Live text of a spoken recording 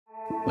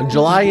On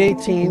July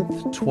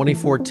 18th,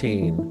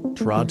 2014,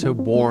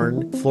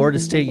 Toronto-born Florida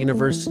State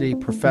University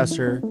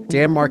professor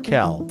Dan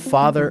Markel,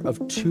 father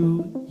of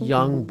two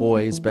young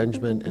boys,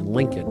 Benjamin and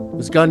Lincoln,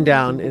 was gunned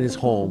down in his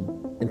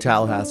home in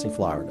Tallahassee,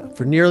 Florida.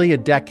 For nearly a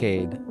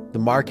decade, the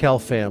Markel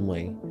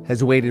family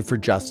has waited for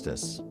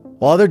justice.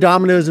 While other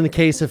dominoes in the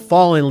case have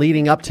fallen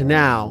leading up to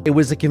now, it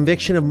was the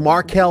conviction of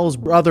Markel's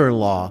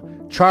brother-in-law,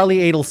 Charlie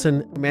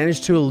Adelson,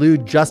 managed to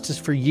elude justice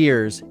for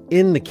years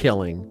in the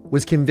killing,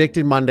 was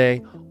convicted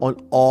Monday on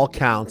all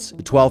counts.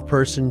 The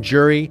 12-person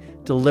jury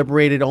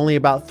deliberated only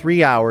about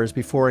 3 hours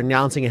before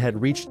announcing it had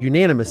reached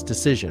unanimous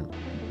decision.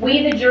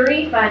 We, the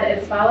jury, find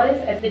as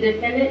follows: as the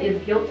defendant is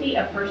guilty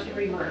of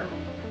first-degree murder.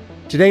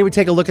 Today we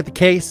take a look at the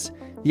case,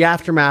 the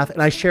aftermath,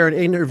 and I share an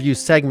interview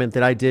segment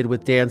that I did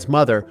with Dan's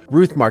mother,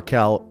 Ruth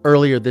Markel,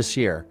 earlier this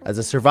year. As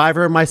a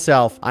survivor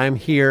myself, I am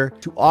here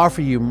to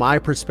offer you my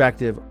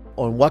perspective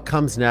on what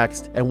comes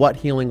next and what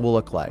healing will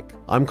look like.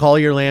 I'm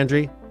Collier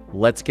Landry.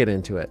 Let's get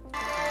into it.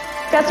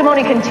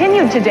 Testimony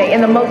continued today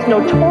in the most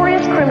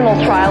notorious criminal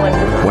trial in...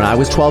 When I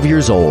was 12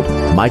 years old,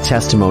 my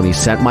testimony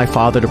sent my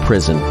father to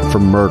prison for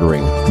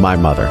murdering my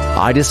mother.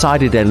 I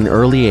decided at an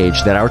early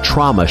age that our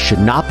trauma should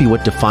not be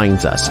what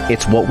defines us.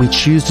 It's what we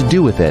choose to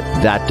do with it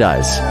that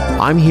does.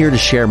 I'm here to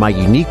share my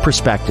unique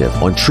perspective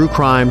on true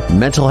crime,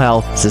 mental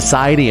health,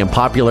 society, and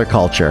popular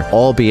culture,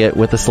 albeit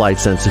with a slight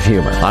sense of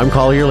humor. I'm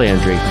Collier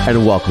Landry,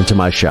 and welcome to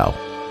my show.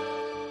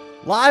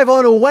 Live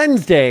on a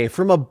Wednesday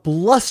from a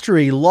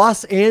blustery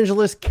Los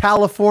Angeles,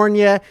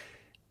 California,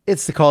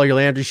 it's the Collier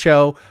Landry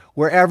Show.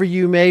 Wherever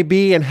you may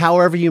be and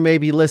however you may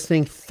be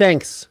listening,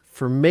 thanks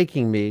for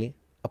making me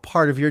a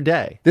part of your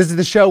day. This is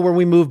the show where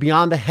we move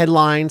beyond the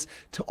headlines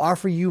to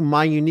offer you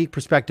my unique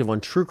perspective on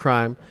true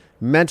crime,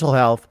 mental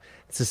health,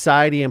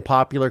 society, and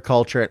popular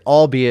culture, and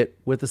albeit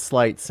with a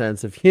slight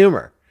sense of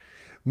humor.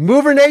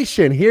 Mover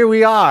Nation, here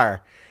we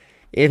are.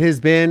 It has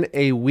been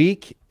a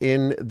week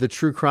in the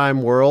true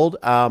crime world,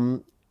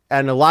 and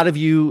a lot of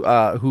you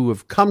who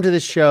have come to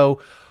this show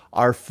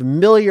are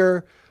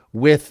familiar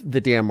with the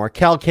Dan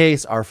Markel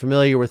case, are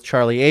familiar with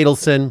Charlie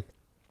Adelson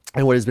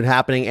and what has been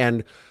happening,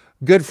 and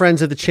good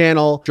friends of the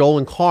channel, Joel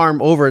and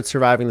Carm over at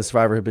Surviving the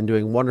Survivor, have been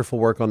doing wonderful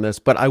work on this,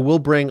 but I will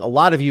bring a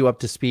lot of you up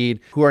to speed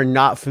who are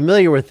not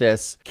familiar with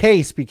this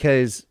case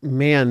because,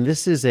 man,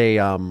 this is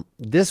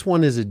this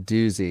one is a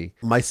doozy.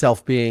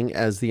 Myself being,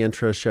 as the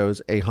intro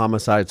shows, a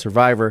homicide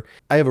survivor,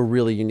 I have a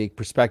really unique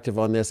perspective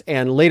on this,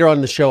 and later on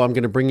in the show, I'm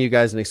going to bring you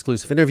guys an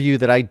exclusive interview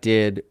that I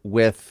did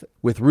with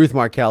Ruth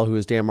Markel, who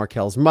is Dan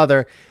Markel's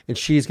mother, and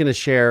she's going to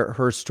share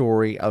her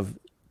story of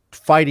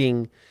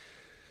fighting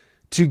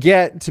to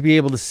get to be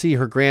able to see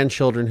her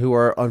grandchildren, who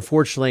are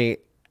unfortunately,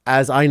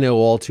 as I know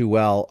all too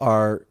well,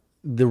 are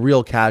the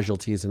real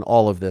casualties in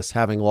all of this,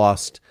 having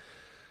lost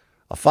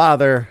a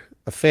father,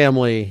 a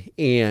family,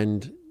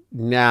 and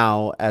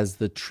now as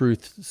the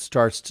truth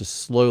starts to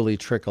slowly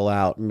trickle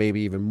out,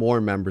 maybe even more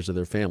members of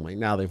their family.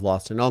 Now they've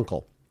lost an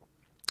uncle.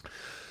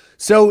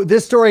 So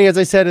this story, as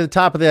I said at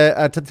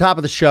the top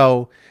of the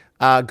show,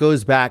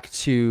 goes back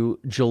to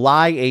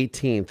July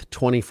 18th,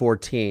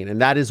 2014.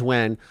 And that is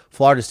when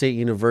Florida State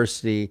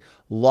University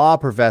law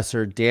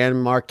professor Dan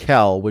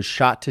Markel was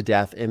shot to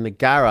death in the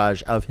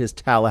garage of his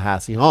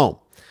Tallahassee home.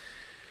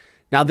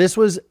 Now, this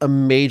was a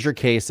major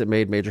case that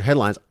made major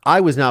headlines.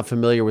 I was not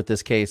familiar with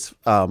this case,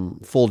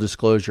 full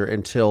disclosure,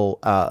 until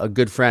a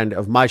good friend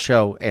of my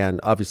show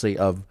and obviously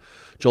of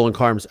Joel and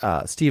Carm's,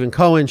 Stephen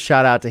Cohen,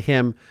 shout out to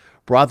him,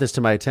 brought this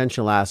to my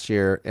attention last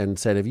year and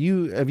said, have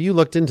you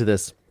looked into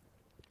this?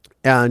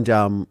 And,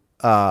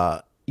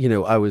 you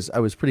know, I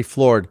was pretty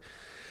floored,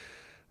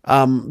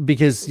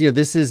 because, you know,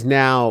 this is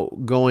now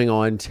going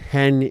on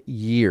 10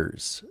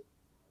 years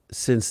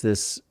since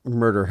this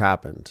murder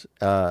happened,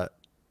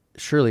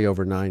 surely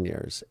over 9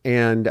 years.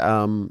 And,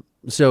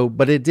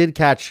 but it did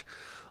catch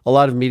a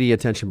lot of media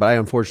attention, but I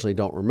unfortunately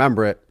don't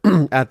remember it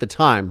at the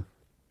time.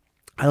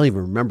 I don't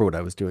even remember what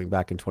I was doing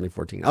back in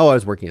 2014. Oh, I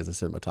was working as a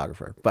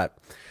cinematographer, but,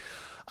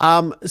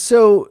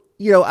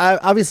 you know,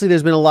 obviously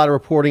there's been a lot of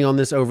reporting on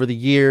this over the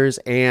years,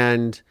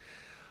 and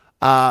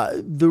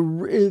the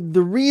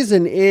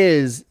reason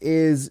is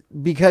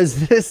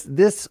because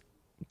this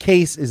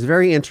case is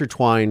very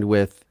intertwined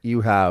with,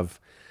 you have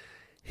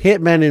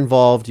hitmen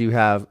involved, you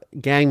have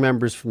gang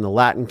members from the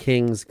Latin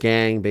Kings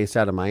gang based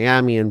out of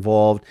Miami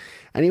involved,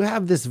 and you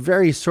have this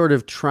very sort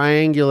of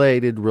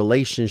triangulated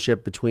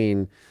relationship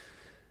between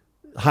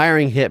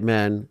hiring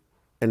hitmen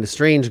and a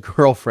strange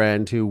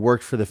girlfriend who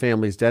worked for the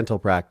family's dental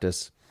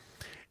practice,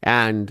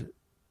 and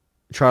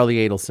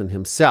Charlie Adelson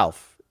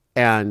himself,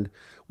 and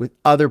with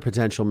other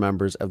potential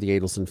members of the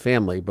Adelson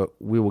family. But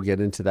we will get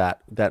into that.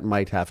 That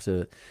might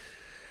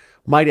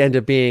end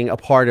up being a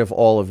part of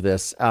all of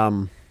this.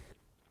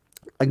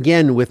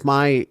 Again, with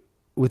my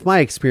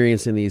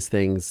experience in these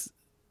things,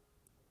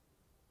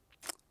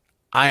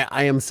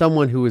 I am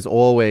someone who is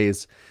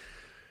always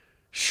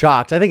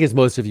shocked, I think as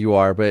most of you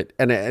are, but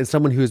as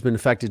someone who has been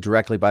affected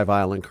directly by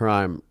violent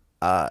crime,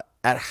 at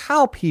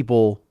how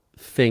people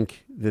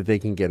think that they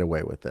can get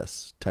away with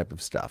this type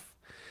of stuff.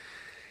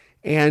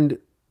 And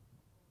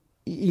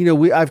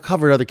I've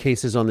covered other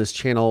cases on this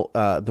channel,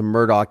 the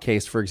Murdaugh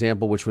case, for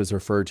example, which was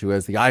referred to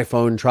as the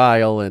iPhone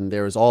trial, and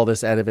there was all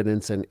this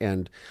evidence,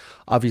 and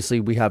obviously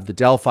we have the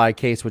Delphi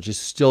case, which is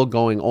still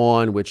going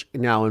on, which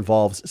now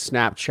involves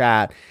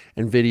Snapchat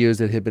and videos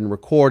that have been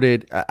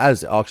recorded,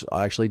 as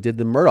actually did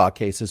the Murdaugh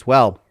case as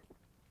well.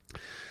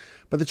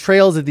 But the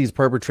trails that these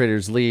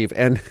perpetrators leave,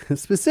 and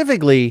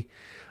specifically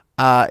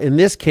in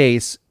this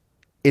case,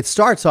 it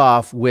starts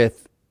off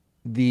with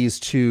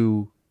these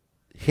two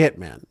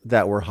hitmen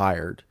that were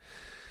hired.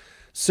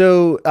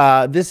 So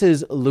this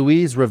is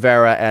Luis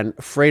Rivera and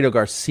Fredo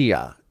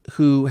Garcia,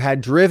 who had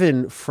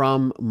driven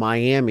from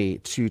Miami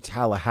to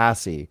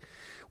Tallahassee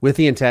with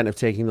the intent of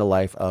taking the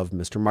life of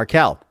Mr.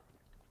 Markel.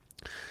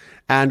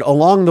 And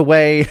along the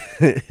way,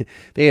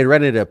 they had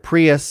rented a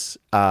Prius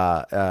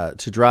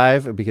to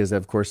drive because,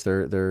 of course,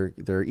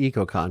 they're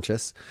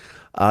eco-conscientious.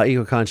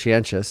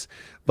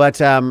 But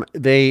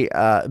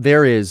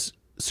there is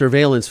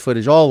surveillance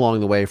footage all along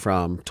the way,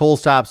 from toll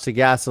stops to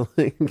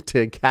gasoline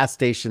to gas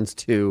stations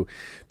to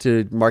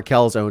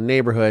Markel's own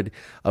neighborhood,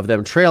 of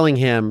them trailing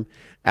him.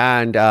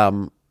 And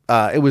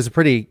it was a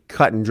pretty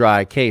cut and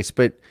dry case.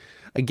 But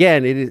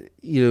again,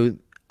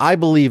 I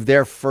believe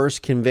their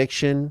first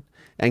conviction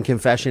and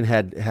confession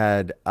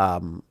had I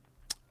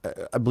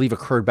believe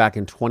occurred back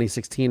in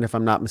 2016, if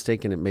I'm not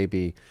mistaken.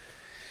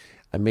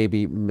 I may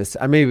be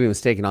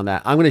mistaken on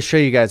that. I'm going to show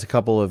you guys a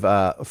couple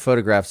of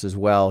photographs as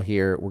well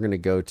here. We're going to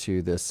go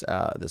to this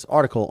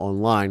article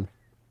online,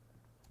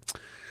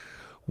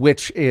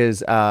 which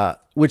shows a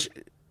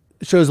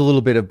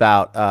little bit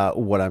about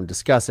what I'm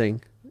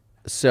discussing.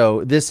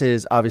 So this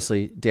is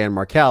obviously Dan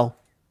Markel,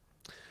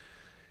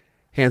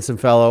 handsome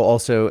fellow,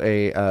 also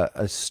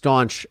a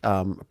staunch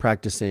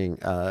practicing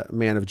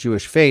man of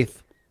Jewish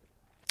faith.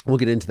 We'll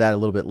get into that a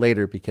little bit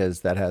later because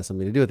that has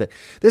something to do with it.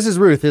 This is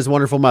Ruth, his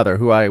wonderful mother,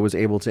 who I was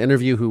able to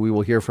interview, who we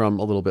will hear from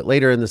a little bit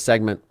later in the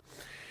segment.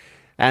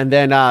 And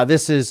then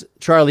this is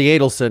Charlie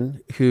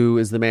Adelson, who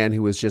is the man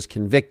who was just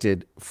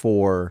convicted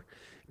for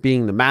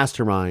being the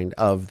mastermind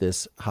of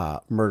this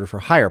murder for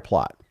hire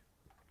plot.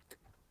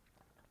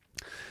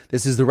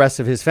 This is the rest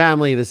of his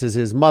family. This is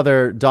his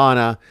mother,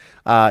 Donna,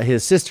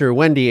 his sister,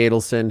 Wendi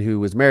Adelson, who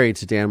was married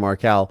to Dan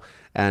Markel,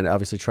 and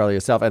obviously Charlie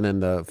himself, and then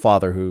the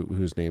father,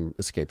 whose name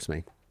escapes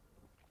me.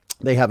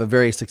 They have a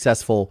very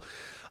successful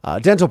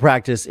dental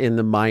practice in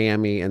the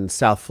Miami and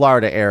South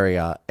Florida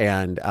area,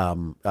 and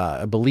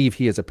I believe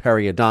he is a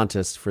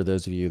periodontist. For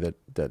those of you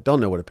that don't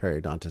know what a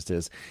periodontist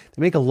is,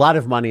 they make a lot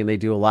of money and they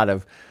do a lot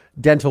of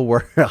dental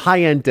work,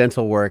 high-end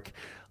dental work,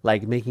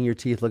 like making your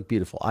teeth look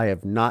beautiful. I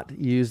have not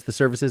used the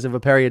services of a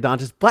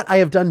periodontist, but I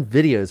have done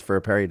videos for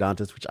a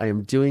periodontist, which I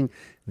am doing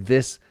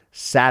this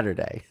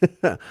Saturday.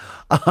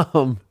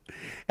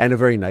 And a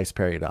very nice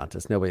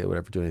periodontist. Nobody would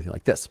ever do anything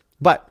like this.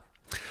 But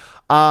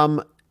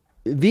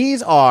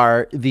these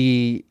are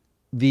the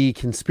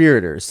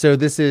conspirators. So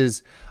this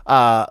is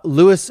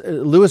Luis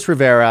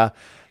Rivera,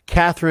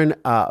 Katherine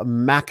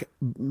Magbanua.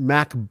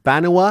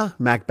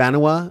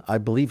 I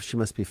believe she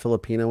must be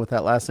Filipino with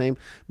that last name.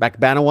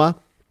 Magbanua.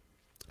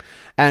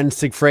 And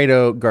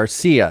Sigfredo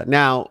Garcia.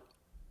 Now,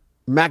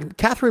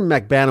 Katherine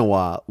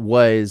Magbanua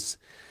was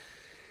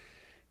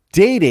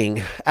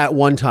dating at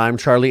one time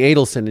Charlie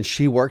Adelson, and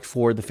she worked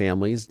for the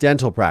family's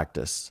dental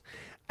practice.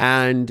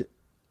 And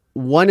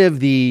one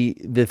of the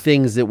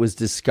things that was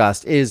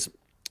discussed is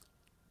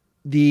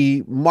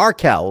the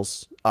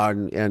Markels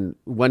and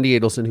Wendi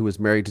Adelson, who was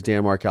married to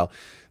Dan Markel,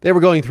 they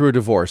were going through a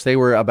divorce. They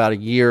were about a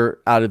year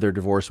out of their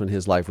divorce when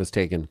his life was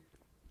taken.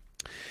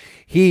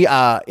 He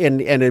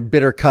in a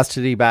bitter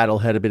custody battle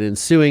had been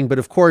ensuing, but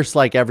of course,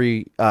 like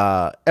every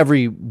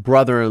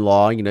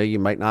brother-in-law, you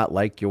might not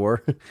like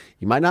your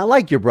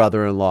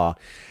brother-in-law,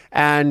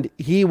 and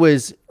he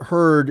was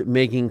heard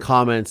making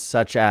comments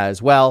such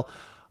as, "Well,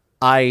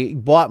 I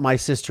bought my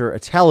sister a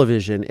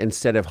television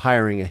instead of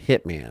hiring a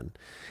hitman,"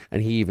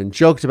 and he even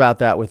joked about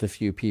that with a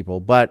few people.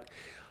 But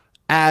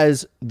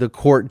as the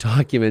court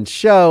documents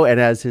show, and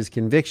as his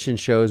conviction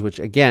shows, which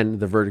again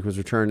the verdict was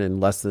returned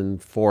in less than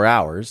 4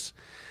 hours.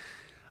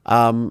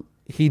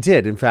 He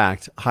did, in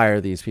fact, hire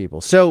these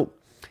people. So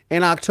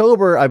in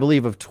October, I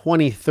believe, of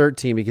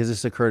 2013, because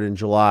this occurred in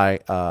July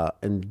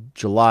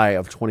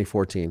of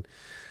 2014.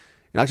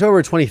 In October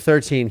of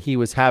 2013, he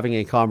was having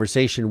a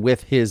conversation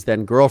with his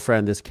then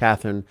girlfriend, this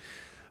Katherine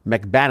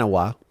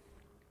Magbanua,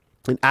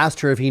 and asked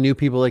her if he knew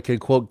people that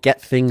could, quote,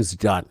 get things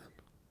done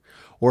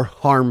or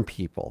harm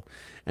people.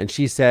 And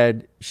she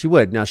said she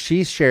would. Now,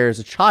 she shares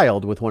a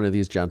child with one of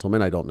these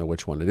gentlemen. I don't know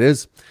which one it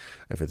is.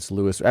 If it's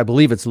Luis, I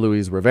believe it's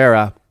Luis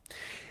Rivera.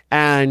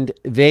 And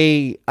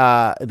they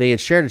had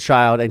shared a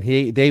child, and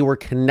they were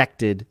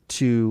connected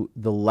to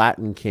the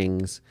Latin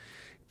Kings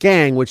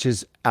gang, which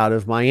is out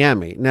of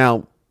Miami.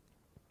 Now,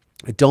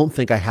 I don't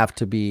think I have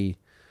to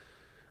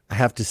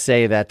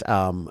say that,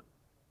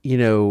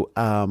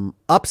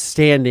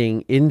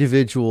 upstanding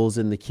individuals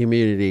in the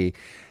community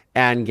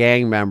and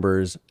gang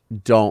members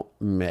don't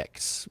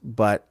mix.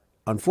 But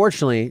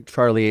unfortunately,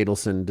 Charlie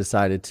Adelson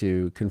decided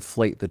to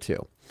conflate the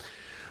two,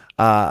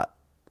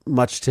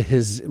 much to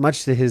his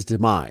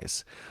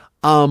demise.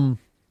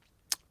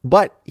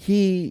 But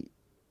he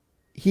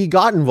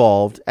got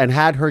involved and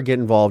had her get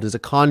involved as a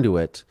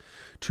conduit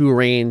to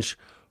arrange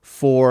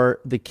for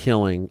the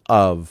killing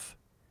of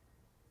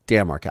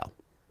Dan Markel.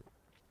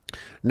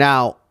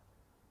 Now,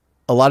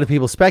 a lot of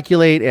people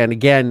speculate, and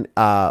again,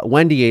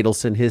 Wendi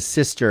Adelson, his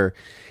sister,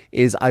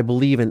 is, I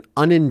believe, an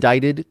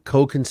unindicted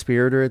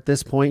co-conspirator at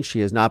this point. She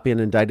has not been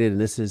indicted, and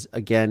this is,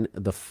 again,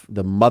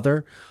 the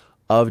mother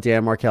of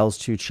Dan Markel's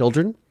 2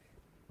 children.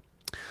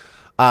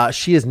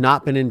 She has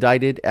not been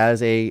indicted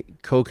as a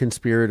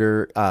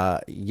co-conspirator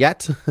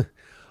yet,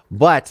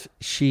 but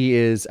she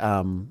is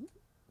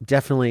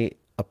definitely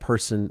a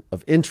person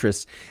of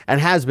interest and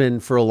has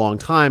been for a long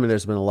time. And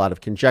there's been a lot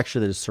of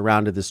conjecture that has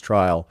surrounded this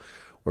trial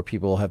where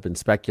people have been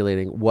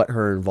speculating what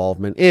her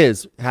involvement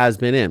has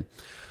been in.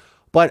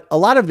 But a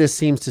lot of this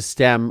seems to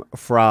stem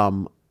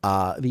from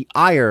the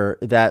ire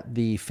that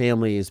the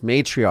family's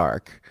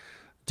matriarch,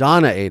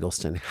 Donna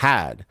Adelson,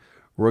 had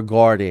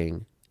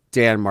regarding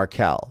Dan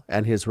Markel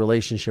and his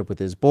relationship with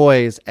his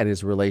boys and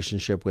his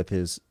relationship with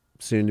his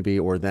soon-to-be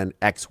or then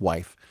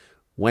ex-wife,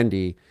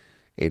 Wendi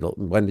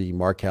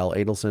Markel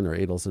Adelson, or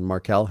Adelson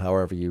Markel,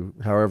 however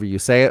you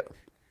say it.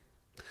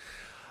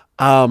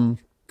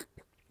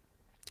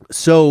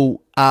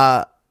 So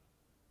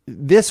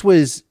this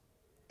was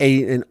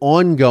an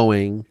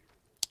ongoing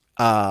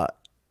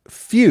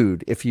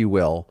feud, if you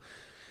will,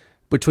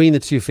 between the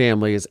 2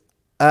 families.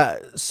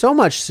 So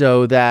much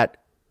so that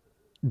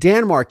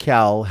Dan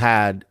Markel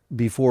had,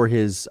 before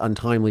his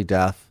untimely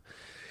death,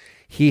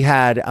 he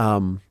had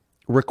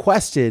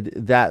requested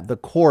that the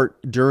court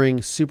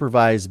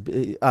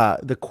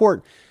the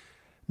court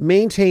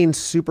maintain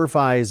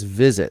supervised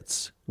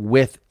visits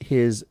with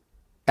his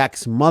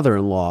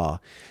ex-mother-in-law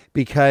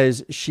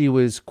because she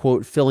was,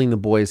 quote, filling the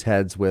boys'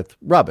 heads with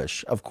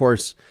rubbish. Of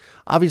course,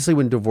 obviously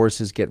when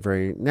divorces get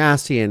very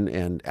nasty,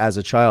 and as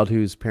a child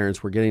whose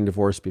parents were getting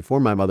divorced before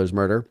my mother's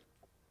murder,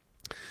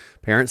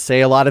 parents say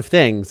a lot of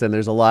things, and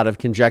there's a lot of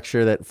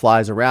conjecture that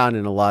flies around,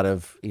 and a lot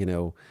of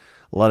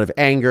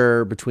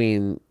anger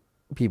between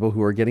people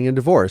who are getting a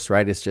divorce,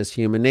 right? It's just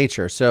human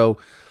nature. So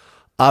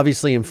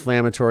obviously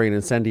inflammatory and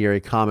incendiary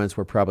comments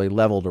were probably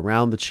leveled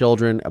around the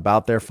children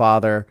about their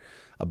father,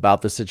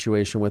 about the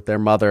situation with their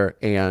mother.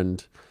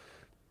 And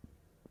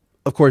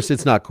of course,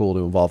 it's not cool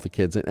to involve the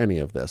kids in any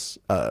of this.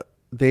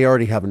 They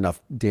already have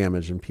enough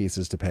damage and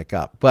pieces to pick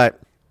up. But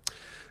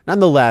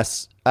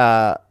nonetheless,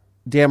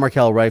 Dan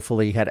Markel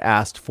rightfully had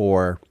asked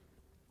for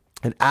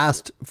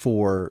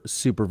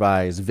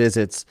supervised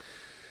visits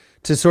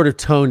to sort of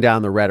tone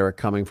down the rhetoric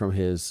coming from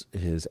his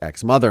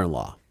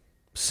ex-mother-in-law.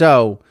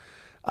 So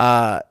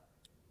a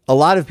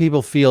lot of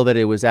people feel that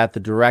it was at the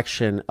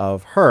direction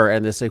of her,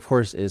 and this, of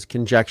course, is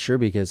conjecture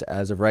because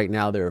as of right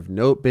now, there have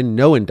been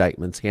no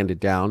indictments handed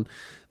down.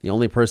 The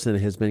only person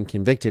that has been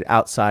convicted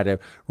outside of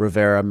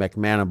Rivera,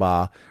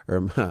 Magbanua,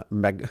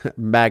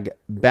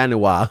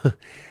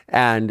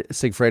 and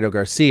Sigfredo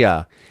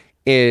Garcia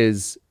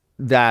is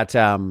that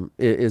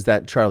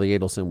Charlie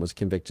Adelson was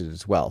convicted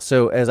as well.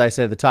 So as I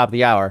said at the top of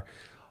the hour,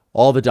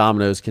 all the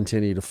dominoes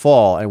continue to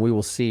fall, and we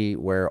will see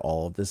where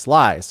all of this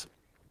lies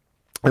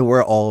and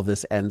where all of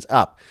this ends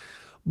up.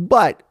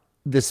 But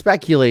the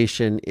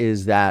speculation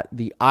is that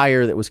the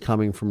ire that was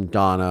coming from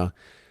Donna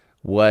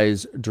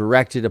was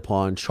directed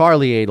upon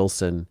Charlie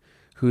Adelson,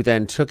 who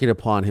then took it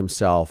upon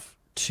himself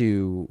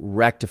to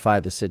rectify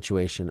the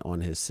situation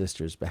on his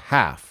sister's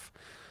behalf.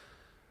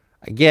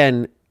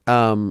 Again,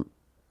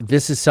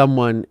 this is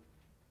someone,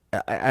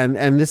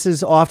 and this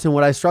is often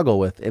what I struggle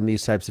with in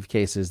these types of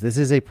cases. This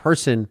is a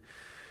person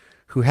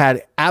who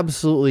had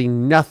absolutely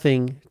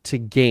nothing to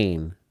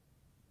gain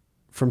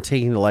from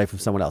taking the life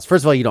of someone else.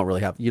 First of all, you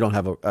don't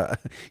have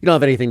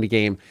anything to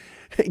gain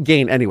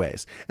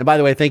anyways. And by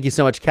the way, thank you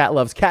so much, Cat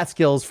Loves Cat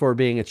Skills, for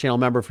being a channel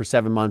member for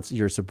 7 months.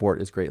 Your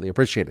support is greatly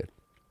appreciated.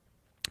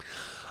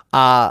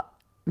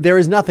 There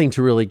is nothing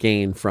to really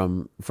gain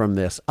from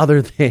this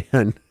other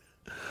than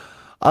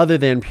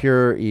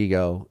pure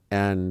ego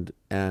and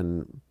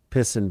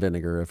piss and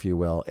vinegar, if you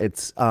will.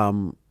 It's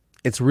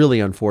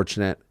really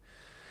unfortunate.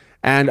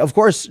 And of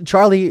course,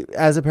 Charlie,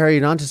 as a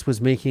periodontist,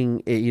 was making,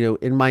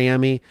 in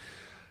Miami,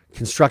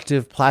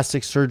 constructive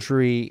plastic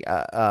surgery,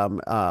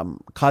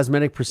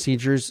 cosmetic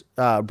procedures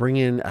bring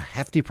in a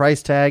hefty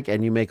price tag,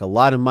 and you make a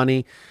lot of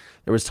money.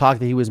 There was talk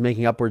that he was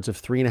making upwards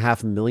of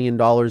 $3.5 million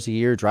a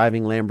year,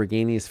 driving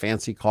Lamborghinis,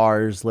 fancy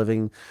cars,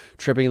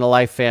 tripping the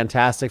life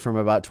fantastic from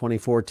about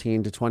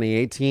 2014 to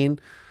 2018.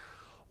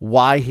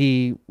 Why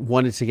he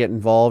wanted to get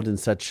involved in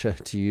such,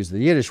 to use the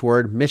Yiddish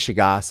word,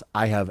 mishigas,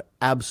 I have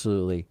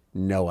absolutely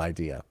no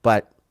idea.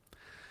 But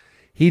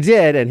he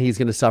did, and he's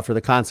going to suffer the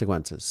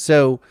consequences.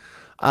 So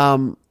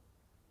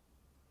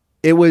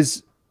it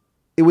was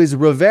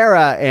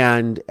Rivera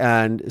and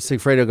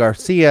Sigfredo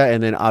Garcia,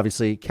 and then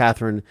obviously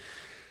Katherine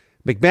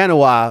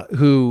Magbanua,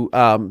 who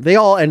they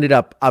all ended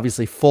up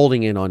obviously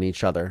folding in on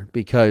each other,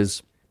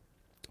 because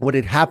what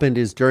had happened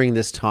is during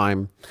this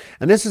time,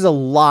 and this is a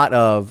lot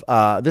of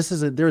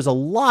there was a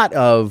lot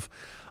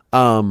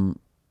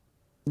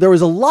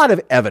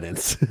of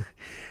evidence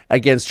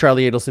against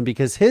Charlie Adelson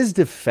because his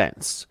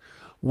defense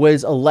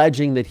was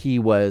alleging that he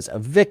was a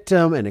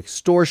victim, an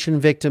extortion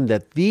victim,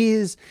 that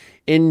these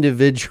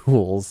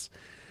individuals,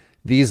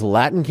 these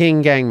Latin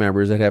King gang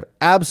members that have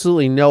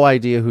absolutely no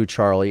idea who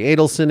Charlie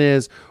Adelson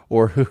is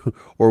or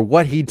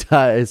what he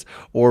does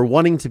or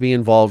wanting to be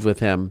involved with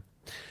him,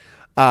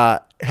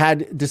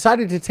 had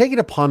decided to take it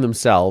upon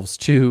themselves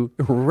to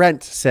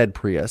rent said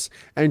Prius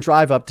and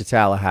drive up to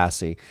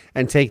Tallahassee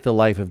and take the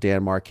life of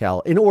Dan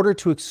Markel in order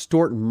to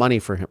extort money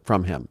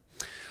from him.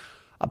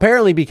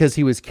 Apparently, because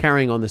he was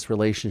carrying on this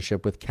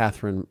relationship with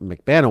Katherine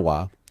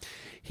Magbanua,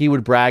 he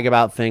would brag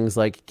about things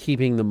like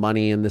keeping the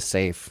money in the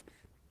safe,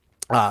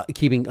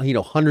 keeping,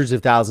 hundreds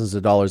of thousands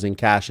of dollars in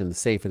cash in the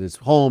safe at his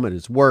home, at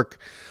his work.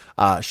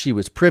 She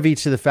was privy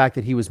to the fact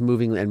that he was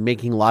moving and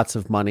making lots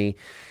of money,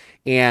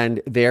 and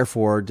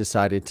therefore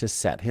decided to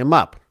set him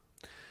up.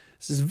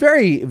 This is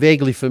very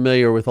vaguely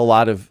familiar with a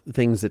lot of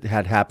things that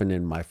had happened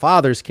in my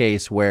father's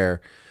case, where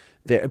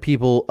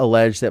people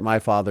allege that my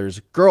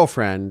father's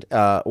girlfriend,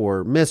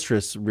 or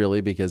mistress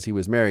really, because he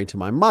was married to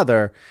my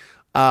mother,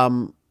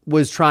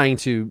 was trying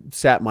to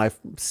set my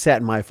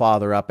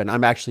father up. And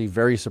I'm actually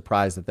very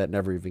surprised that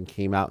never even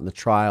came out in the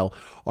trial,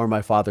 or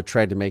my father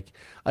tried to make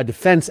a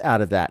defense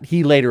out of that.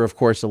 He later, of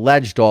course,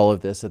 alleged all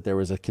of this, that there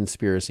was a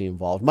conspiracy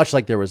involved, much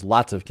like there was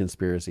lots of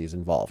conspiracies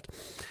involved.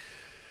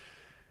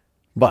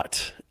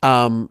 But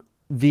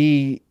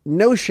the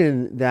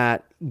notion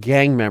that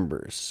gang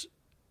members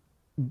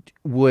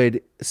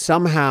would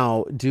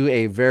somehow do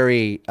a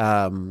very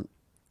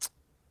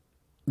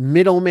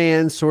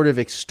middleman sort of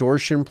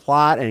extortion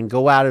plot and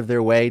go out of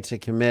their way to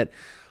commit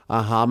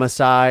a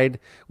homicide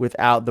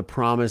without the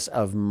promise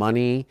of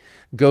money,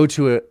 go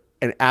to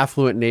an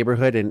affluent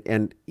neighborhood.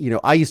 And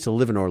I used to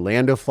live in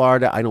Orlando,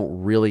 Florida. I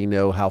don't really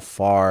know how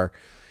far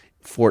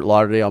Fort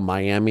Lauderdale,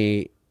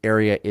 Miami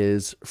area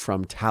is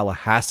from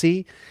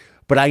Tallahassee,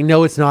 but I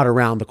know it's not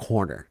around the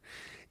corner.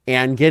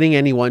 And getting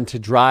anyone to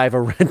drive a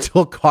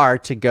rental car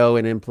to go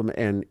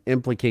and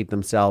implicate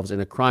themselves in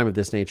a crime of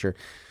this nature,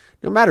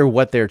 no matter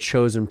what their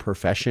chosen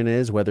profession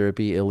is, whether it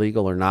be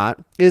illegal or not,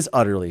 is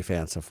utterly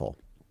fanciful.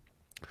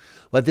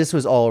 But this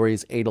was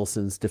always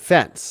Adelson's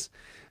defense,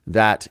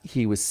 that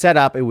he was set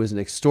up. It was an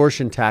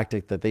extortion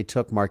tactic, that they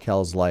took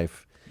Markel's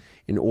life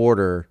in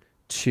order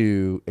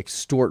to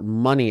extort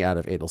money out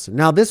of Adelson.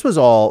 Now, this was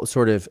all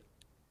sort of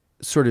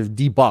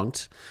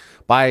debunked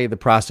by the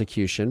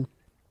prosecution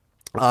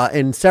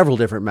in several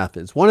different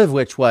methods. One of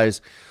which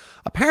was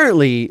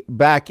apparently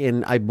back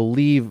in, I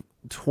believe,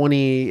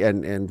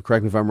 and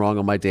correct me if I'm wrong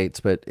on my dates,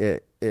 but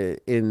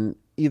in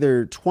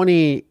either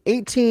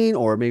 2018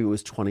 or maybe it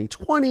was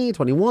 2020,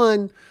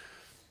 21,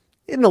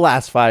 in the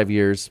last 5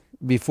 years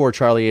before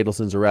Charlie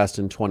Adelson's arrest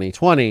in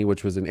 2020,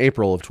 which was in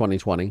April of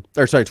 2020,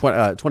 or sorry,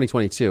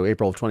 2022,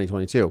 April of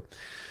 2022,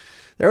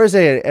 there was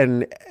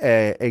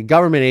a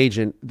government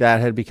agent that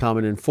had become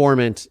an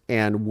informant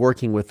and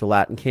working with the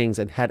Latin Kings,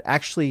 and had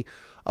actually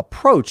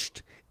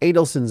approached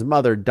Adelson's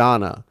mother,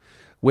 Donna,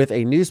 with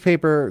a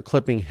newspaper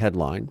clipping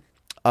headline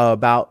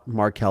about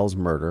Markel's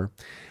murder,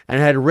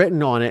 and had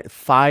written on it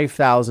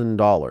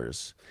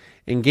 $5,000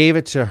 and gave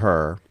it to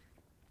her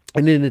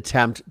in an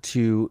attempt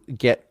to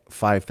get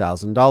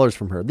 $5,000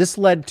 from her. This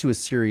led to a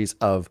series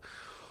of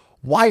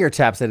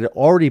wiretaps that had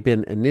already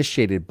been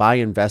initiated by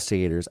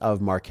investigators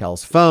of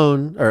Markel's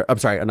phone, or I'm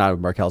sorry, not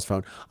of Markel's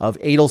phone, of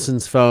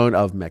Adelson's phone,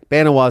 of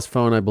Magbanua's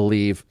phone, I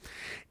believe,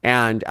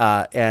 and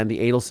the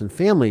Adelson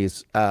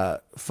family's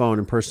phone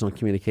and personal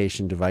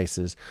communication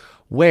devices,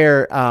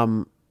 where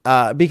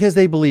because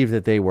they believed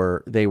that they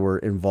were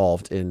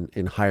involved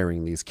in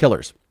hiring these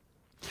killers.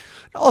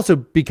 Also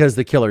because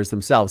the killers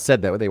themselves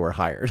said that they were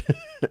hired.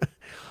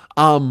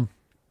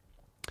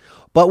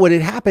 But what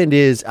had happened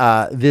is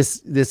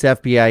this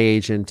FBI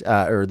agent,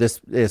 or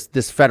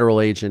this federal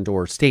agent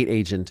or state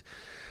agent,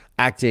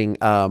 acting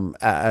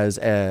as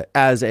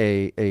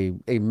a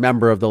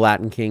member of the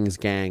Latin Kings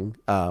gang,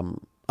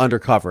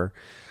 undercover,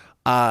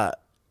 they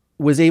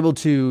were able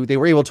to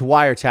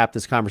wiretap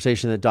this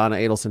conversation that Donna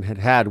Adelson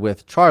had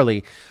with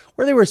Charlie,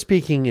 where they were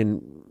speaking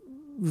in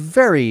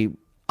very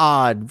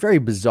odd, very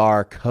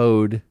bizarre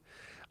code,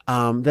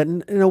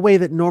 that in a way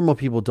that normal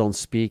people don't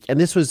speak. And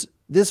this was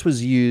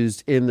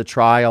used in the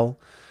trial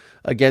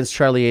against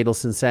Charlie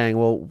Adelson, saying,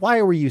 well,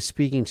 why were you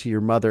speaking to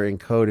your mother in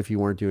code if you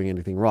weren't doing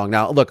anything wrong?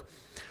 Now, look,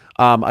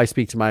 I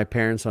speak to my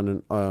parents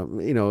on at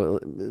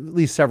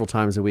least several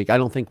times a week. I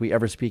don't think we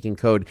ever speak in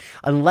code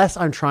unless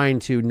I'm trying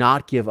to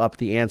not give up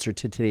the answer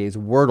to today's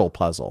Wordle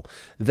puzzle.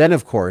 Then,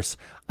 of course,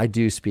 I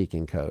do speak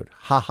in code.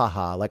 Ha ha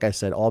ha. Like I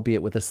said,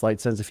 albeit with a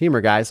slight sense of humor,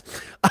 guys.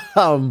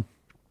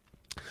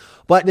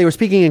 But they were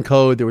speaking in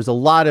code. There was a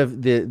lot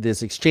of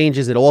this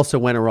exchanges that also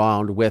went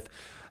around with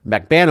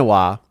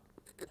Magbanua.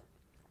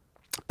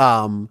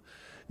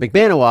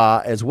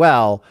 Magbanua as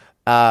well.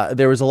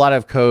 There was a lot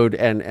of code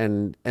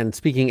and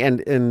speaking,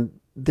 and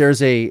there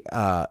is a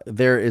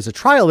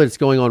trial that's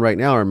going on right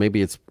now, or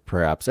maybe it's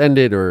perhaps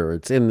ended, or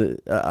it's in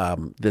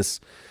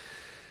the,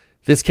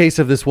 this case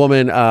of this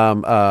woman,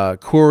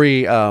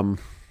 Corey.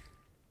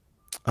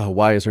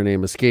 why is her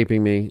name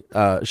escaping me?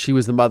 She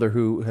was the mother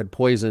who had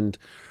poisoned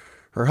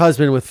her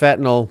husband with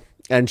fentanyl,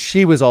 and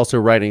she was also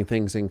writing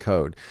things in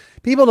code.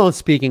 People don't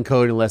speak in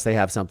code unless they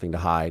have something to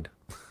hide.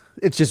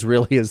 It just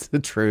really is the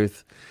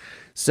truth.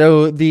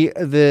 So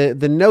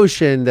the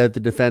notion that the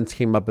defense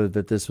came up with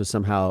that this was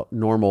somehow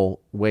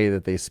normal way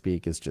that they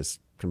speak is just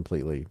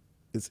completely,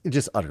 it's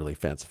just utterly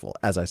fanciful,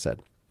 as I said.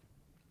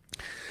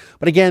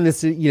 But again,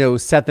 this,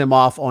 set them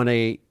off on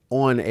a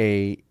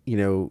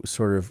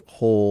sort of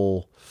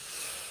whole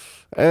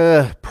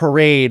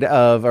parade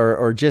of,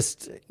 or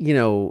just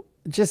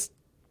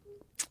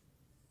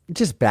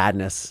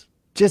badness,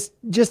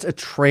 just a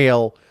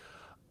trail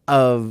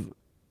of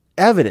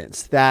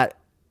evidence that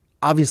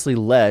obviously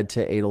led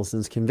to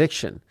Adelson's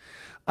conviction.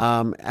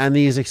 And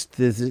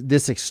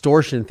this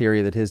extortion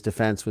theory that his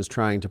defense was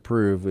trying to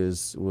prove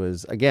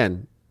was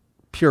again,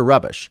 pure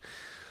rubbish.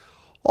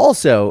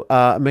 Also,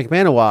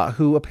 Magbanua,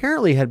 who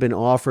apparently had been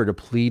offered a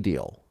plea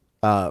deal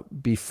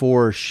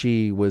before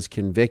she was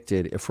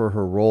convicted for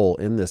her role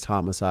in this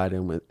homicide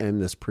and in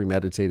this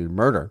premeditated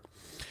murder.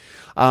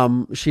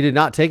 She did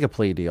not take a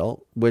plea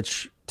deal,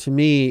 which to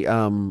me,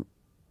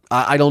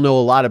 I don't know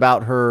a lot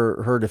about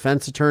her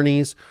defense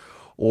attorneys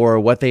or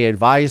what they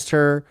advised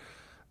her.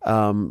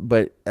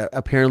 But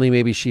apparently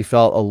maybe she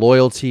felt a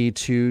loyalty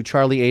to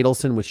Charlie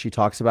Adelson, which she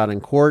talks about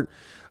in court.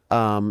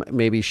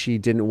 Maybe she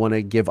didn't want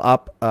to give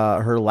up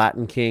her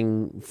Latin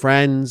King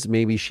friends.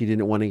 Maybe she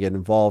didn't want to get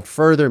involved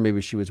further.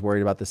 Maybe she was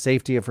worried about the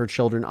safety of her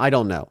children. I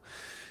don't know.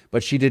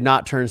 But she did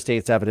not turn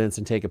state's evidence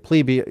and take a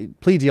plea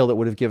deal that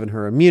would have given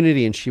her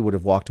immunity, and she would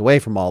have walked away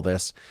from all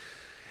this.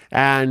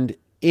 And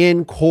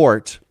in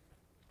court,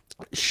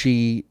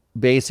 she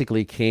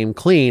basically came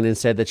clean and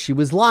said that she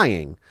was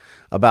lying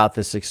about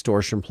this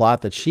extortion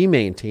plot that she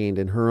maintained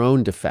in her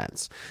own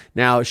defense.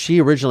 Now,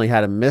 she originally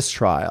had a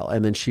mistrial,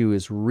 and then she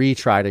was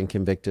retried and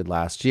convicted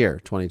last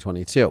year,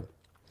 2022.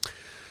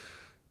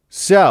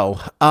 So,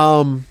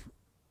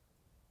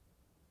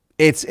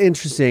 it's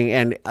interesting.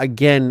 And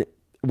again,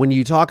 when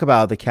you talk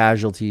about the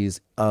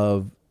casualties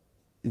of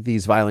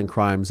these violent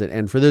crimes,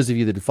 and for those of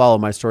you that follow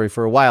my story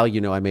for a while,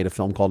 I made a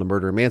film called A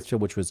Murder in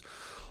Mansfield, which was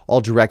all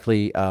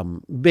directly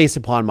based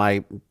upon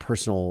my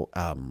personal,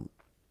 I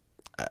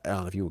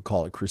don't know if you would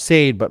call it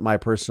crusade, but my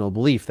personal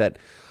belief that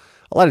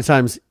a lot of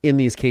times in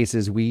these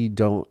cases, we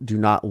do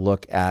not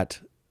look at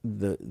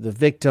the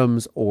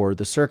victims or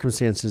the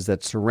circumstances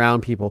that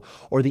surround people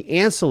or the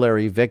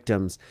ancillary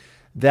victims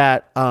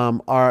that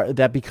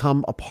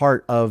become a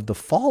part of the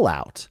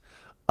fallout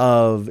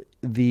of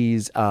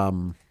these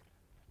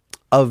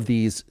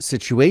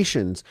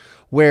situations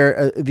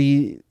where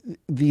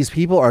these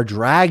people are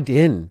dragged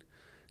in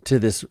to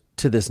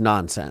this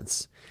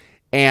nonsense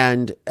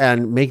and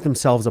make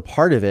themselves a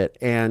part of it,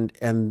 and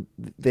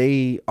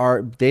they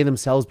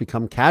themselves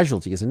become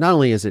casualties. And not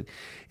only is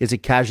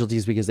it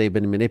casualties because they've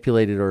been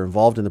manipulated or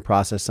involved in the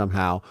process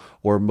somehow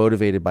or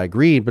motivated by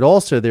greed, but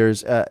also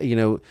there's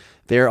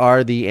there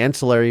are the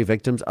ancillary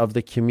victims of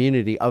the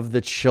community, of the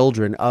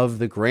children, of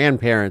the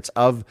grandparents,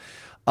 of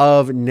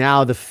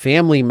now the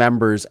family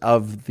members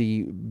of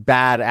the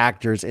bad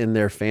actors in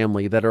their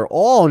family that are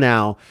all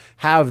now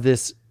have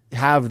this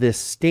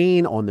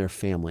stain on their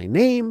family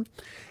name.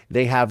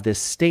 They have this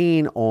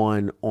stain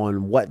on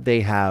what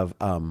they have,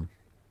 on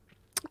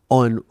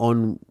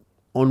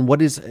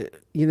what is,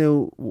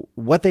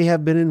 what they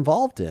have been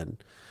involved in,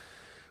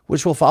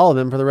 which will follow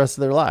them for the rest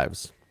of their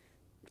lives.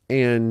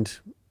 And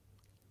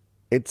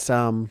it's,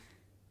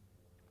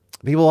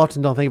 people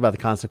often don't think about the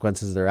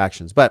consequences of their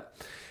actions. But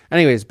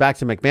anyways, back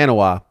to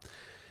Magbanua.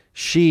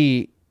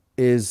 She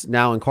is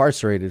now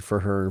incarcerated for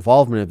her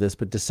involvement of this,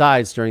 but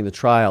decides during the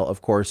trial,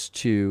 of course,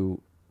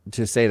 to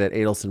say that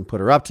Adelson put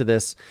her up to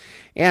this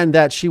and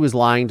that she was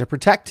lying to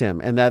protect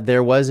him, and that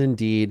there was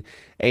indeed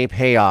a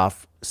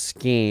payoff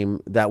scheme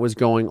that was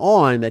going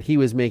on, that he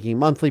was making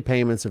monthly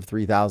payments of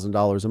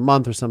 $3,000 a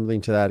month or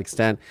something to that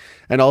extent,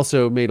 and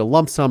also made a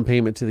lump sum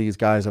payment to these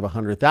guys of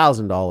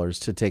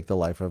 $100,000 to take the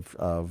life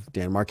of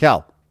Dan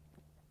Markel.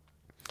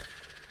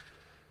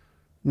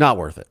 Not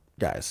worth it,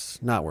 guys.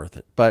 Not worth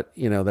it. But,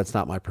 that's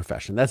not my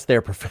profession. That's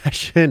their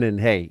profession.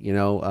 And hey,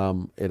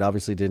 it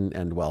obviously didn't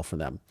end well for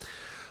them.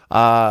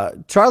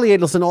 Charlie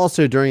Adelson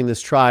also during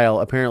this trial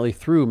apparently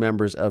threw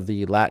members of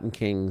the Latin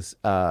Kings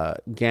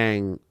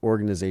gang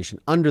organization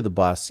under the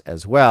bus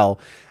as well,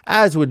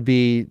 as would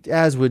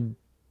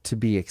to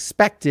be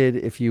expected,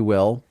 if you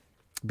will,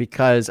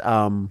 because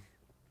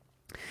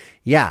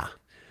yeah,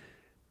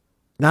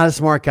 not a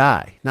smart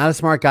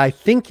guy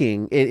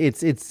thinking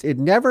it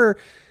never.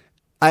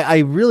 I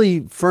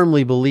really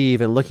firmly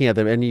believe in looking at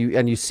them, and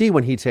you see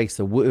when he took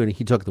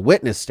the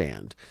witness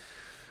stand,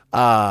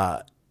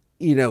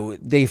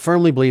 they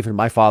firmly believe, and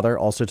my father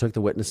also took the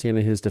witness stand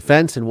in his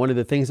defense. And one of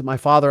the things that my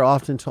father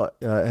often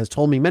has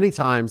told me many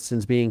times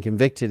since being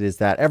convicted is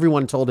that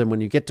everyone told him, when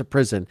you get to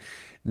prison,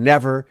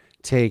 never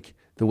take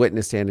the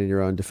witness stand in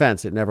your own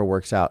defense. It never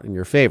works out in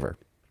your favor.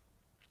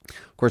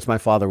 Of course, my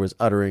father was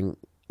uttering,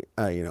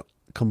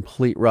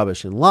 complete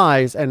rubbish and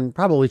lies, and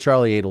probably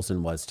Charlie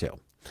Adelson was too.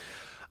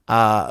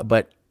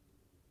 But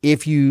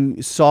if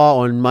you saw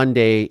on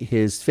Monday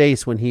his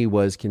face when he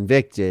was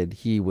convicted,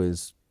 he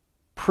was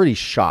pretty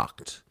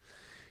shocked.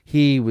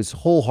 He was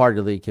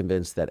wholeheartedly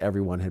convinced that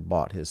everyone had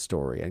bought his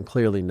story, and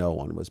clearly no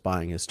one was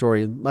buying his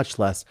story, much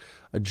less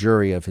a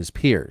jury of his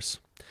peers.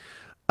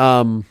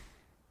 Again,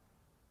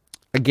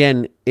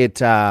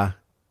 it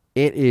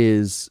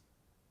is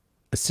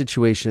a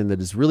situation that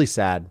is really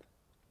sad.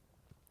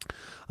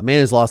 A man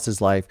has lost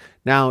his life.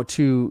 Now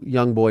 2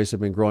 young boys have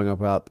been growing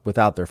up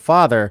without their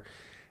father,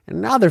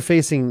 and now they're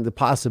facing the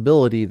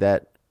possibility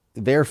that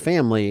their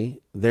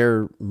family,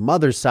 their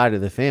mother's side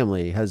of the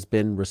family, has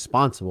been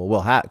responsible.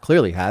 Well,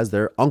 clearly has.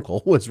 Their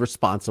uncle was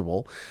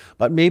responsible,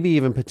 but maybe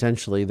even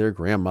potentially their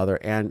grandmother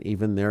and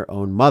even their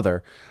own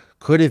mother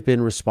could have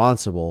been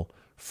responsible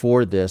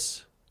for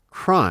this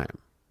crime.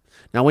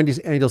 Now,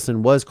 Wendi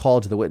Adelson was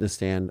called to the witness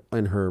stand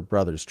in her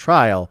brother's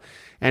trial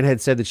and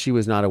had said that she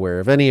was not aware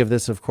of any of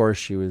this. Of course,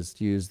 she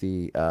used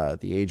the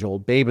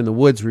age-old babe in the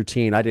woods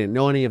routine. I didn't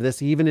know any of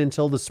this even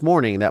until this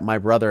morning, that my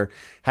brother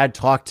had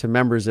talked to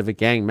members of a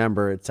gang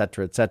member,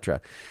 etc., etc.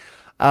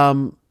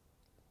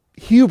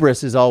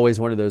 Hubris is always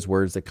one of those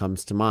words that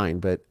comes to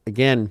mind. But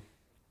again,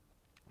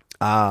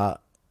 I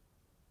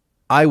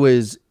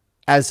was,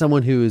 as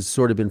someone who has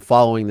sort of been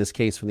following this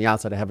case from the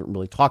outside, I haven't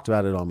really talked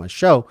about it on my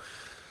show.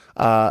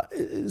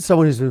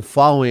 Someone who's been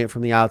following it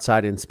from the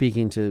outside and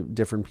speaking to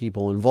different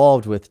people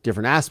involved with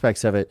different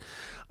aspects of it,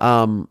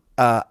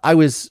 I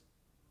was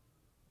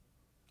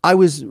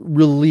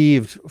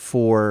relieved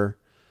for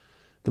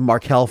the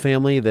Markel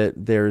family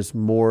that there's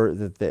more,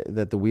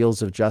 that the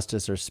wheels of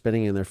justice are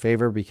spinning in their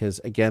favor,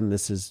 because again,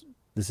 this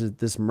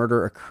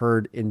murder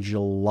occurred in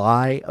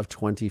July of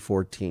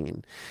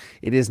 2014.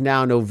 It is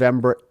now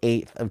November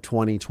 8th of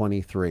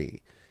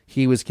 2023.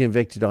 He was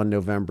convicted on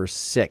November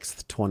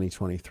 6th,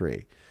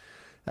 2023.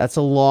 That's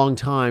a long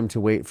time to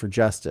wait for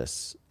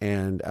justice.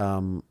 And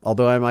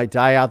although I might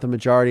dye out the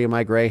majority of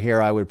my gray hair,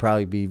 I would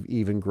probably be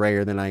even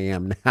grayer than I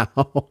am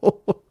now.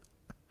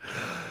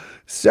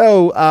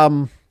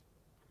 So,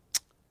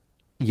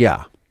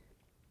 yeah,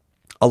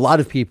 a lot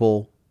of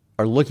people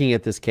are looking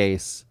at this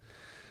case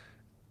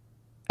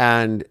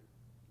and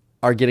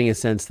are getting a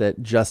sense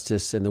that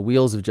justice and the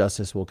wheels of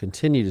justice will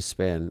continue to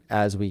spin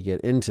as we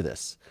get into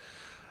this.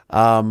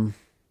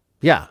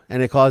 Yeah,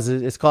 and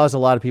it's caused a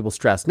lot of people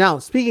stress. Now,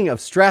 speaking of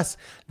stress,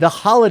 the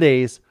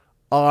holidays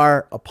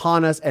are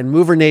upon us, and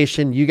Mover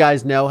Nation, you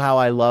guys know how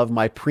I love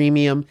my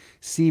premium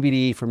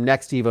CBD from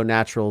Next Evo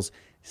Naturals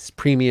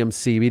Premium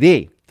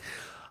CBD.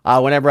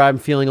 Whenever I'm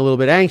feeling a little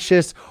bit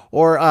anxious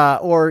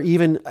or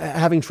even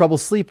having trouble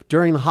sleep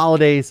during the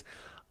holidays,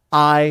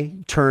 I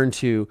turn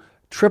to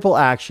Triple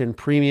Action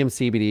Premium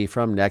CBD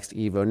from Next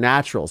Evo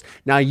Naturals.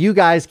 Now you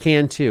guys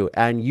can too,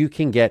 and you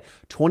can get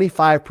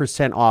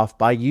 25% off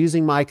by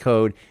using my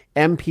code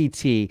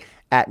MPT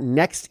at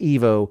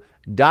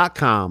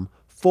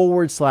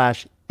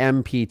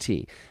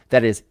nextevo.com/MPT.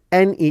 That is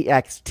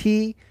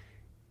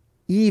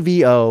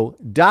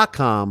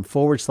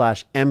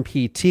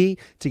nextevo.com/MPT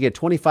to get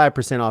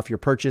 25% off your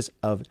purchase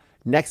of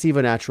Next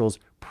Evo Naturals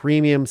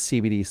Premium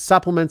CBD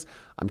supplements.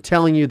 I'm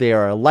telling you, they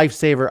are a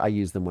lifesaver. I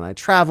use them when I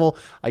travel.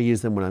 I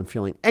use them when I'm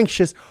feeling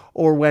anxious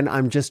or when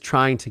I'm just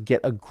trying to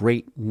get a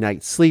great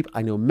night's sleep.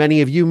 I know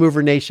many of you,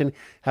 Mover Nation,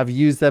 have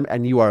used them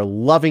and you are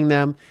loving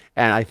them.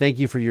 And I thank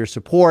you for your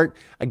support.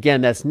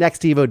 Again, that's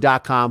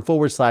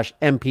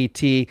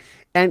nextevo.com/MPT,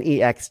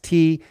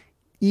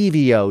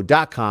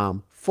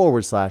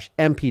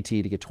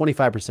 nextevo.com/MPT to get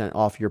 25%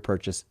 off your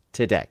purchase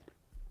today.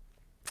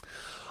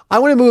 I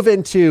want to move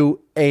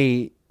into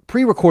a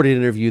pre-recorded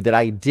interview that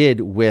I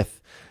did with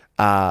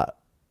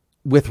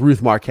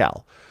Ruth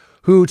Markel,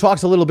 who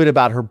talks a little bit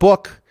about her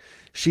book.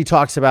 She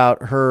talks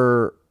about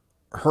her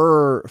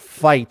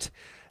fight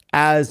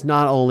as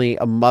not only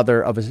a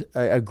mother of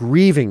a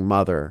grieving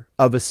mother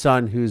of a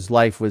son whose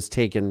life was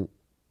taken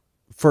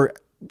for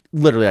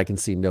literally, I can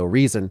see no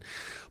reason,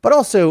 but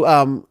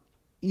also,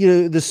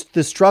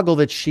 the struggle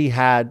that she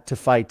had to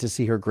fight to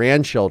see her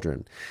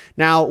grandchildren.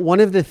 Now, one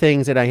of the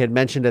things that I had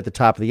mentioned at the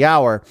top of the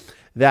hour,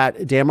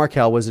 that Dan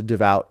Markel was a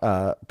devout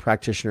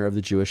practitioner of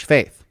the Jewish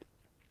faith.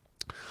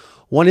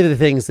 One of the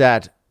things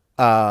that,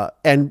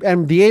 and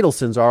the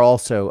Adelsons are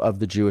also of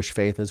the Jewish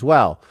faith as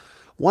well.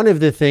 One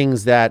of the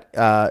things that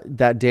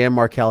that Dan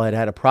Markel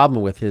had a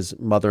problem with his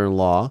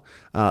mother-in-law,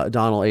 Donna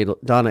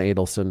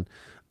Adelson,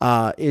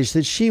 is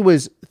that she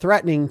was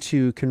threatening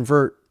to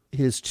convert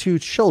his 2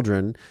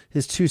 children,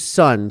 his 2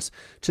 sons,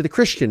 to the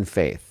Christian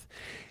faith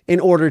in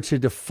order to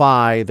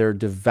defy their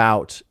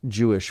devout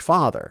Jewish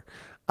father,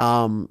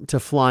 to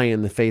fly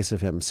in the face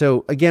of him.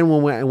 So again,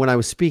 when I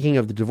was speaking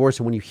of the divorce,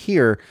 and when you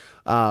hear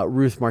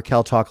Ruth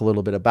Markel talk a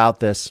little bit about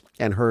this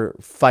and her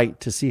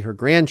fight to see her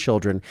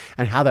grandchildren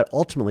and how that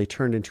ultimately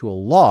turned into a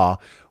law,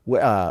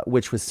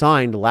 which was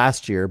signed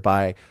last year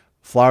by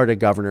Florida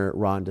Governor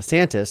Ron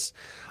DeSantis,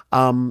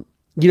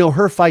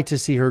 her fight to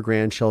see her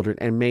grandchildren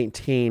and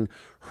maintain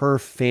her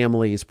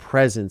family's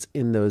presence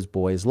in those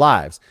boys'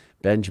 lives,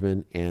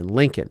 Benjamin and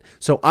Lincoln.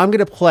 So I'm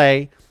going to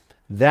play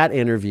that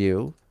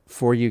interview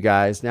for you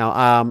guys.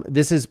 Now,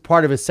 this is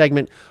part of a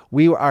segment.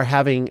 We are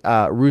having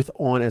Ruth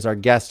on as our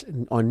guest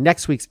on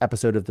next week's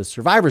episode of the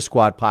Survivor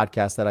Squad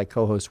podcast that I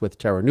co-host with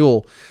Tara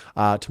Newell.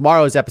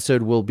 Tomorrow's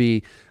episode will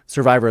be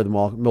Survivor of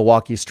the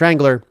Milwaukee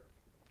Strangler.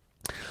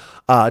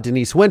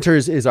 Denise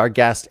Winters is our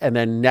guest, and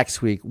then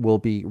next week will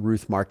be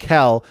Ruth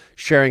Markel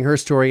sharing her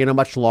story in a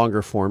much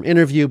longer form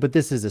interview, but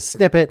this is a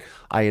snippet.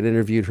 I had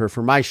interviewed her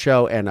for my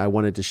show, and I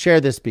wanted to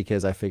share this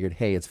because I figured,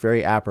 hey, it's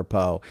very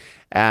apropos,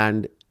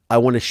 and I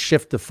want to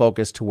shift the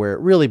focus to where it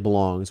really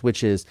belongs,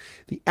 which is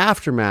the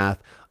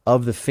aftermath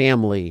of the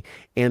family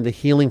and the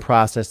healing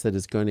process that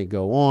is going to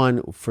go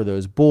on for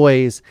those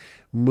boys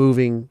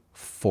moving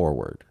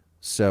forward.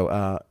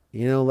 So,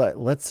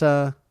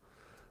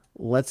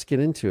 let's get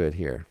into it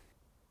here.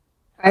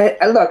 I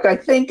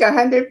think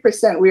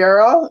 100%. We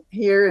are all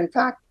here, in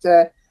fact,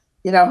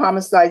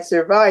 homicide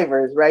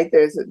survivors, right?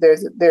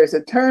 There's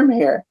a term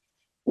here.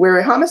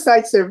 We're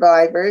homicide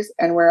survivors,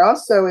 and we're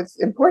also, it's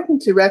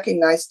important to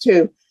recognize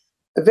too,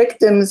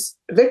 victims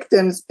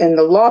in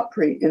the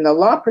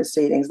law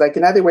proceedings. Like,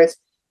 in other words,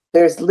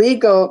 there's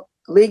legal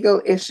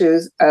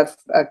issues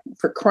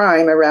for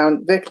crime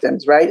around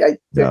victims, right?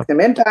 Victim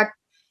impact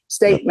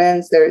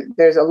statements.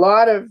 There's a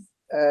lot of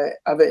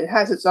it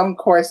has its own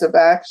course of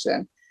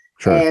action.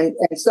 Sure. And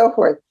so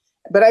forth.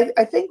 But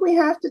I think we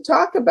have to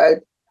talk about,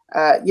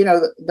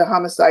 the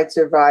homicide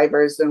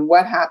survivors and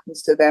what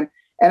happens to them.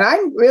 And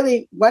I'm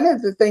really, one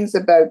of the things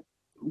about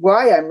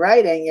why I'm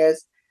writing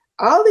is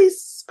all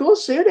these school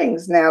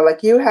shootings now,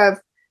 like you have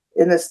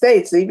in the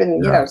States,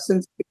 even,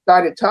 since we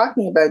started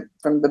talking about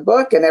from the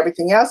book and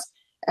everything else.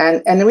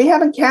 And we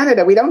have in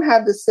Canada, we don't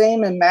have the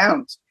same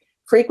amount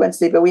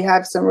frequency, but we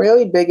have some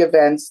really big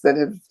events that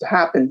have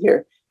happened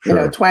here,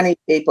 sure. 20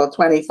 people,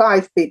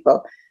 25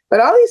 people. But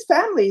all these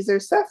families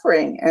are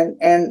suffering,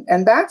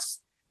 and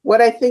that's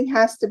what I think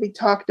has to be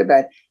talked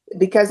about,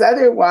 because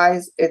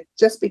otherwise it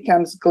just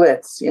becomes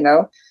glitz,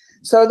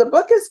 So the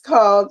book is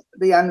called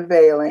The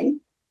Unveiling,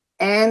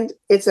 and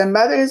it's a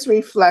mother's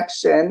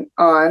reflection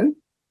on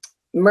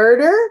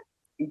murder,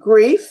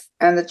 grief,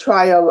 and the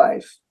trial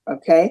life,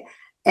 okay?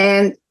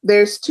 And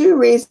there's two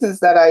reasons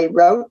that I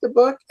wrote the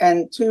book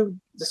and two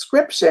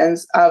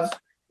descriptions of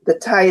the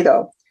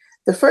title.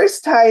 The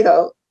first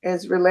title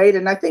is related,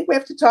 and I think we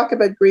have to talk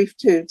about grief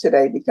too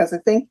today, because I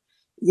think,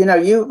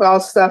 you've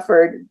all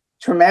suffered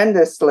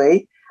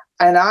tremendously,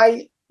 and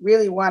I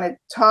really want to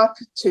talk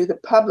to the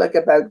public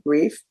about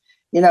grief.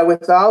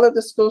 With all of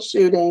the school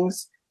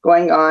shootings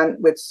going on,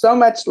 with so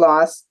much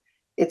loss,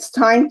 it's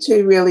time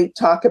to really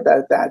talk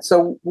about that.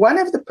 So one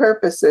of the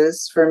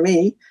purposes for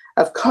me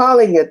of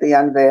calling it The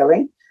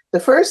Unveiling,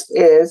 the first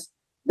is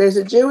there's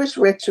a Jewish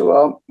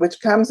ritual which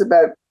comes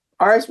about,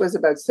 ours was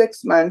about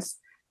 6 months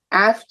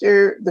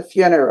after the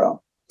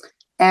funeral.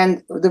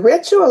 And the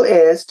ritual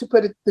is to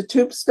put the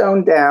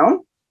tombstone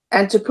down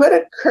and to put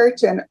a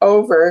curtain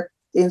over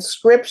the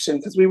inscription,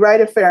 because we write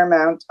a fair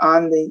amount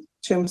on the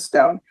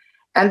tombstone.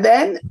 And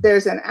then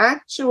there's an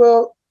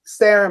actual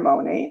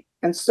ceremony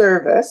and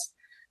service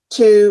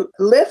to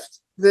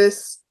lift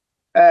this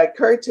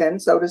curtain,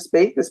 so to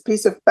speak, this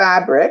piece of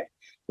fabric,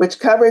 which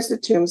covers the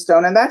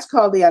tombstone, and that's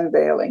called the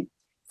unveiling.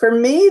 For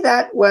me,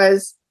 that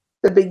was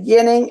the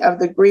beginning of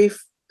the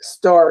grief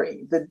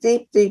story, the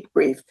deep, deep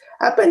grief.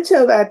 Up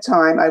until that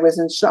time, I was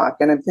in shock,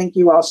 and I think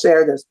you all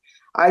share this.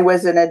 I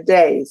was in a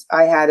daze.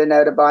 I had an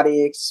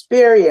out-of-body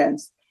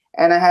experience,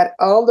 and I had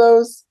all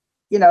those,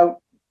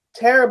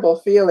 terrible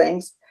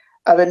feelings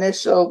of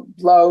initial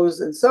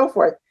blows and so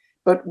forth.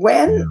 But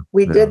when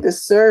we did the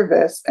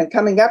service, and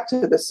coming up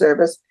to the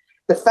service,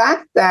 the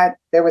fact that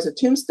there was a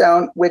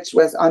tombstone which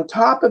was on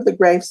top of the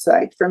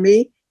gravesite, for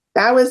me,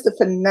 that was the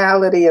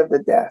finality of the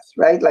death,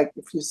 right? Like,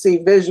 if you see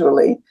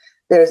visually,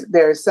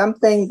 there's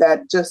something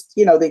that just,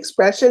 the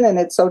expression, and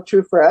it's so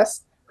true for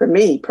us, for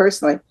me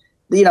personally,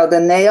 the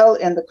nail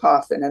in the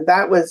coffin. And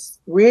that was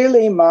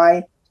really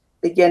my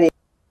beginning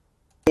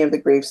of the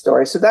grief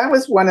story. So that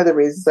was one of the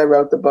reasons I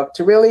wrote the book,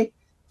 to really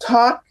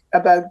talk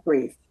about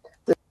grief.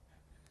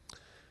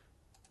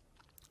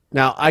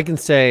 Now, I can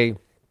say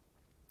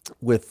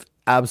with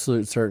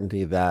absolute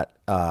certainty that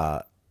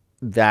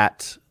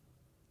that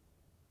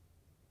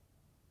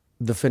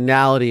the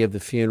finality of the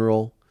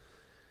funeral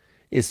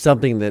is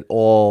something that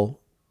all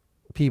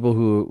people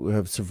who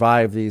have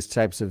survived these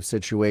types of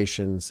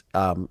situations,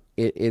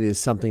 it is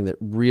something that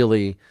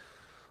really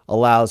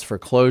allows for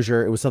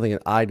closure. It was something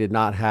that I did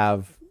not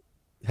have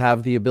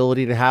the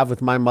ability to have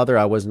with my mother.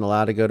 I wasn't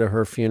allowed to go to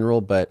her funeral,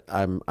 but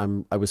I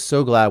was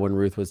so glad when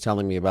Ruth was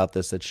telling me about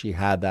this, that she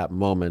had that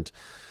moment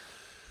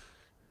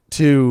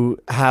to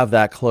have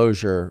that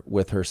closure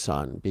with her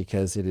son,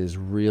 because it is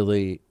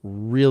really,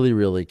 really,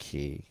 really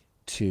key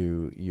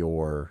to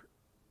your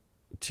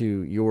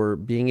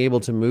being able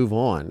to move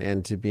on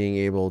and to being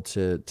able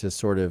to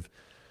sort of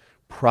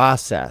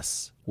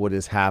process what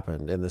has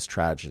happened in this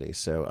tragedy.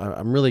 So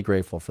I'm really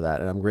grateful for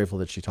that. And I'm grateful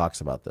that she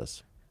talks about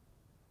this.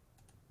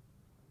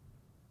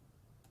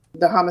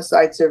 The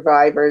homicide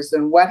survivors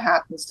and what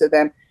happens to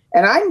them.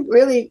 And I'm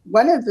really,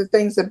 one of the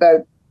things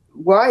about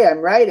why I'm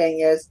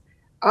writing is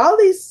all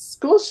these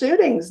school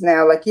shootings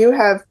now, like you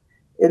have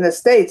in the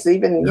States,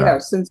 even,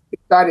 since we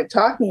started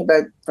talking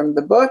about from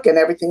the book and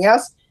everything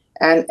else,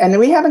 and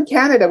we have in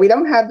Canada, we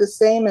don't have the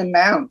same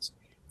amount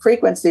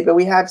frequency, but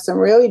we have some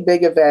really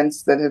big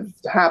events that have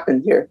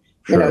happened here,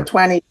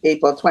 20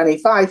 people,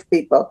 25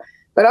 people,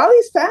 but all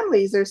these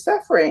families are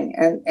suffering.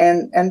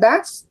 And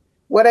that's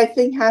what I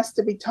think has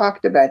to be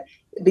talked about,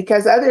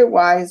 because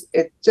otherwise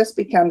it just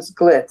becomes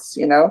glitz,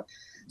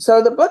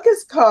 So the book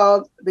is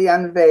called The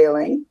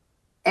Unveiling,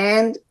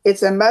 and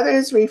it's a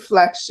mother's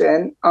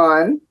reflection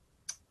on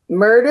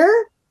murder,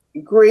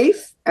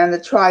 grief, and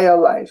the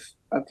trial life,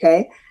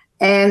 okay?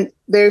 And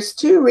there's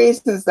two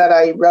reasons that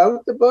I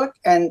wrote the book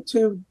and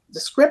two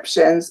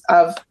descriptions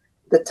of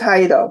the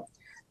title.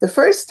 The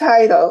first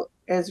title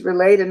is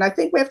related, and I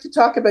think we have to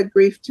talk about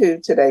grief too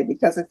today,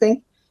 because I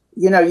think,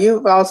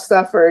 you've all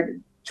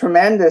suffered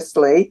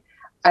tremendously,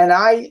 and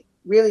I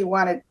really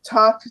want to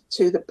talk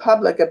to the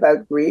public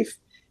about grief,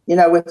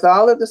 with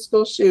all of the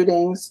school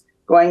shootings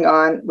going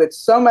on, with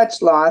so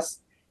much loss.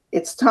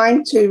 It's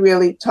time to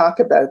really talk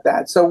about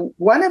that. So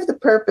one of the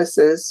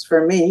purposes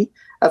for me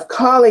of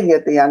calling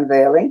it The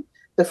Unveiling,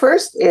 the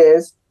first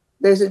is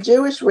there's a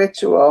Jewish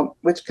ritual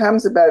which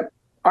comes about,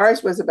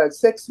 ours was about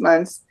 6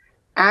 months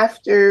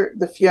after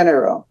the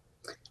funeral.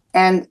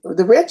 And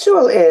the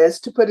ritual is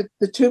to put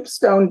the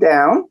tombstone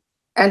down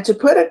and to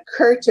put a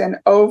curtain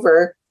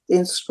over the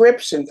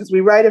inscription, because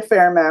we write a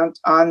fair amount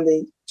on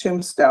the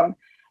tombstone.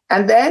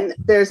 And then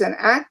there's an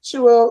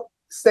actual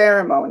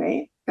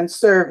ceremony and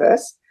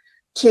service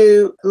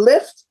to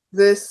lift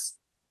this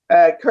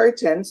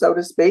curtain, so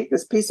to speak,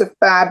 this piece of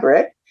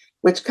fabric,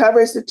 which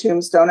covers the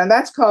tombstone, and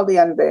that's called the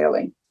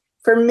unveiling.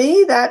 For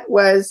me, that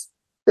was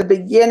the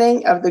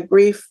beginning of the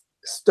grief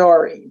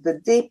story, the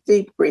deep,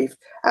 deep grief.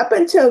 Up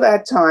until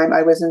that time,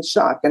 I was in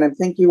shock, and I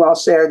think you all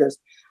share this.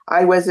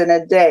 I was in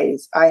a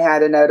daze. I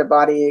had an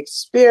out-of-body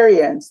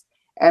experience,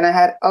 and I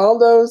had all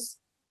those,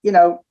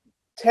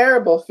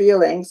 terrible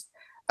feelings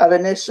of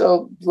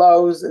initial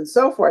blows and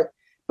so forth.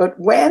 But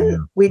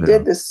when we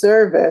did the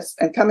service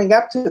and coming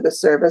up to the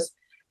service,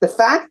 the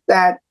fact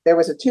that there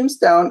was a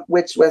tombstone,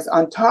 which was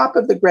on top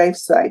of the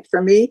gravesite,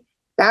 for me,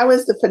 that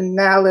was the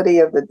finality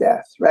of the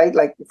death, right?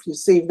 Like if you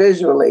see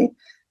visually,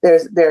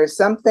 there's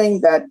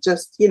something that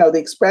just, the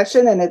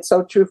expression, and it's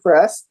so true for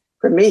us,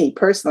 for me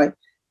personally,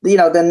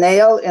 the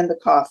nail in the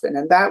coffin.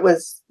 And that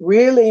was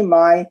really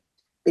my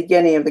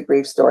beginning of the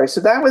grief story. So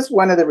that was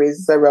one of the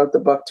reasons I wrote the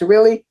book, to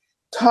really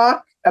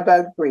talk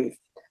about grief.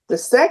 The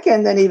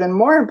second, and even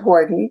more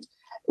important,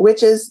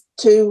 which is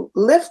to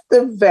lift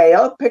the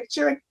veil,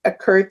 picture a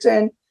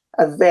curtain,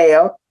 a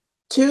veil,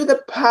 to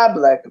the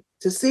public,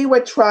 to see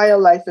what trial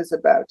life is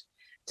about,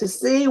 to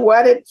see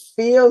what it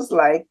feels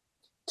like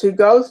to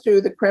go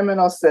through the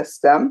criminal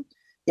system,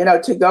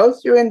 to go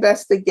through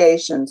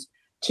investigations,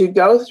 to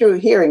go through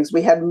hearings.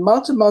 We had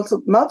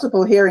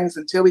multiple hearings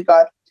until we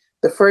got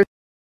the first.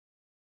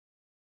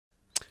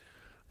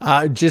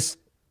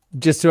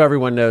 Just so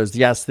everyone knows,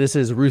 yes, this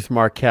is Ruth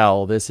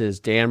Markel. This is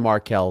Dan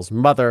Markel's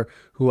mother,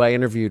 who I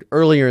interviewed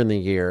earlier in the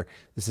year.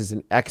 This is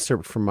an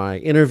excerpt from my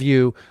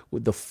interview.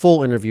 The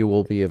full interview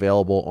will be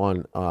available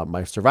on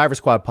my Survivor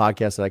Squad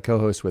podcast that I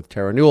co-host with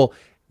Tara Newell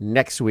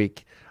next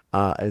week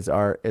as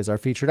our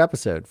featured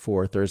episode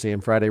for Thursday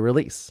and Friday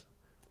release.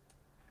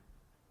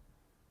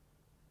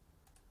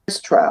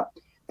 Trial.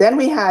 Then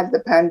we had the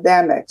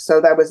pandemic, so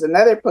that was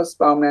another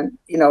postponement,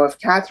 of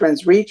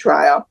Katherine's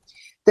retrial.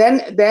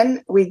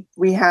 Then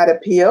we had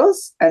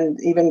appeals, and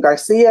even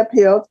Garcia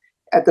appealed.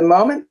 At the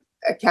moment,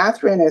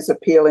 Katherine is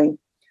appealing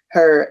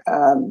her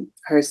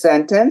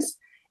sentence,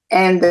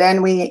 and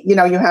then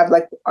you have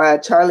like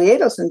Charlie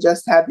Adelson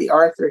just had the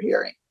Arthur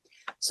hearing.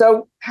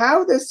 So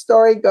how this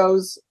story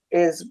goes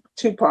is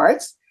two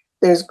parts.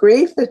 There's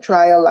grief, the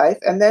trial life,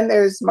 and then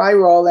there's my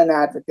role in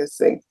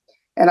advocacy.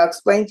 And I'll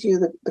explain to you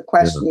the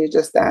question you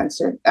just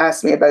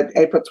asked me about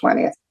April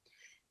 20th.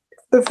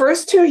 The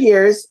first 2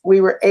 years,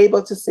 we were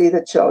able to see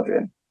the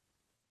children.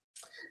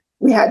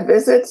 We had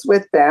visits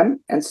with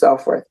them and so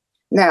forth.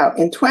 Now,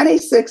 in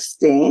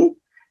 2016,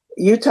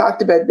 you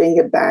talked about being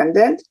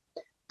abandoned.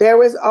 There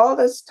was all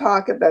this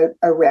talk about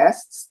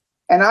arrests,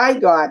 and I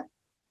got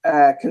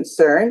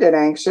concerned and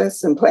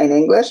anxious, in plain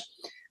English,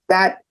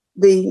 that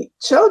the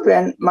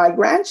children, my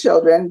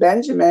grandchildren,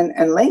 Benjamin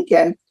and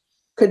Lincoln,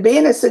 could be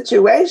in a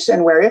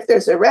situation where if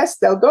there's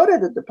arrest, they'll go to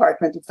the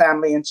Department of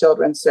Family and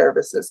Children's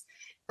Services.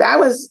 That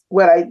was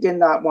what I did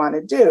not want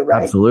to do,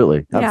 right?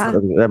 Absolutely. Yeah.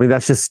 I mean,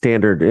 that's just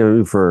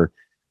standard for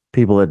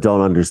people that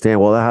don't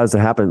understand. Well, how does it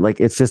happen? Like,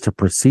 it's just a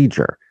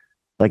procedure.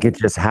 Like, it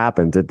just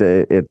happens.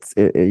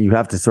 You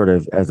have to sort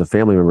of, as a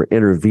family member,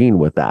 intervene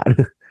with that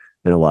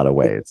in a lot of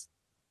ways.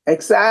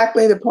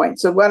 Exactly the point.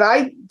 So what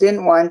I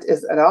didn't want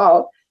is at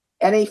all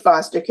any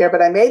foster care,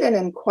 but I made an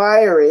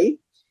inquiry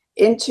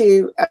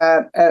into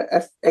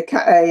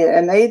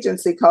an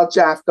agency called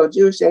JAFCO,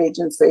 Jewish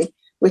Agency,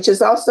 which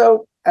is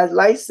also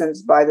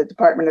licensed by the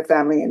Department of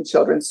Family and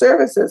Children's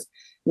Services,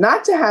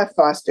 not to have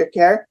foster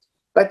care,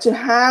 but to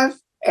have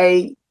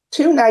a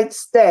 2-night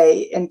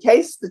stay in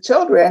case the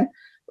children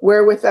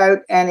were without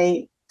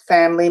any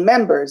family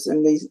members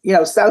and these,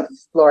 South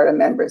Florida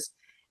members.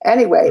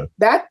 Anyway,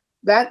 that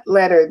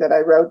letter that I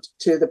wrote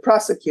to the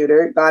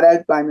prosecutor got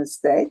out by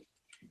mistake.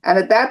 And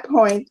at that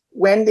point,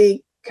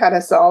 Wendi cut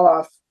us all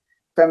off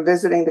from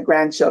visiting the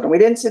grandchildren. We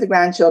didn't see the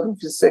grandchildren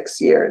for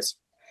 6 years.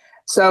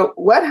 So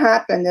what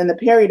happened in the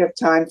period of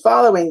time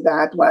following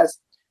that was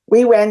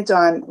we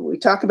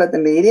talk about the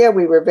media.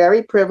 We were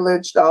very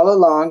privileged all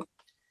along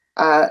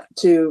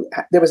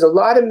there was a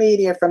lot of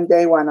media from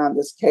day one on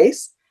this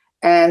case.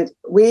 And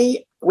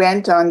we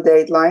went on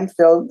Dateline,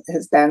 Phil,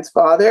 Dan's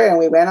father, and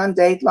we went on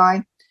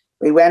Dateline.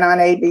 We went on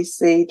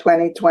ABC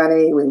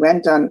 2020. We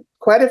went on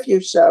quite a few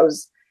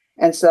shows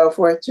and so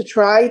forth to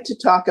try to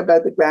talk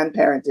about the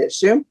grandparent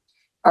issue.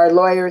 Our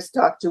lawyers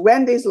talked to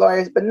Wendi's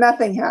lawyers, but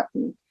nothing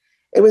happened.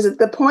 It was at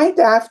the point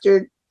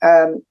after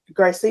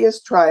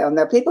Garcia's trial.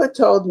 Now, people had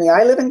told me,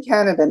 I live in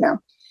Canada now,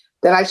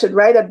 that I should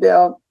write a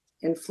bill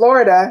in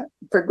Florida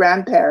for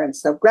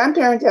grandparents. So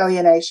grandparent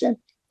alienation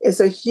is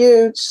a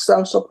huge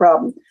social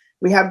problem.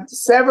 We have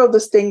several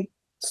distinct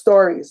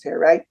stories here,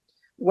 right?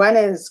 One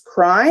is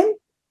crime,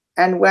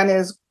 and one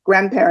is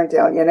grandparent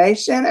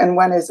alienation, and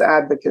one is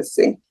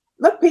advocacy.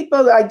 Look,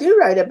 people, I do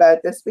write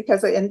about this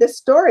because in this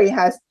story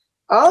has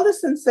all the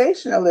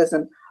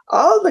sensationalism,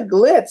 all the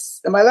glitz.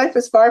 My life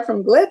is far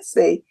from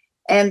glitzy,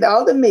 and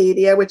all the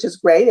media, which is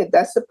great. It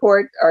does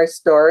support our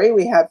story.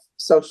 We have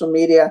social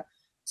media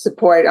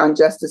support on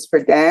Justice for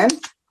Dan,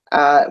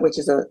 which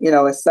is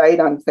a site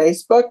on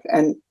Facebook,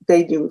 and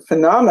they do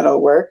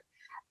phenomenal work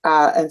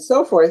and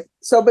so forth.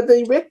 So, but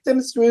the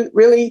victims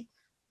really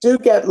do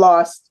get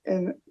lost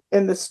in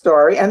the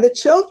story, and the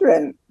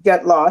children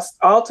get lost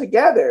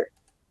altogether.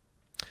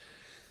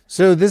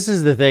 So this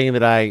is the thing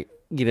that I,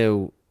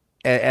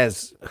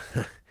 as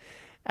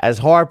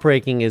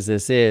heartbreaking as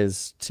this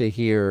is to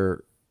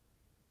hear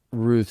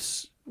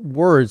Ruth's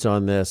words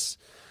on this,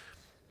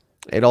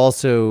 it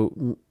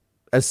also,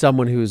 as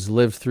someone who's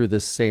lived through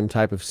this same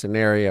type of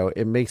scenario,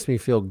 it makes me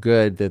feel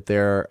good that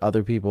there are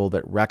other people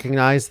that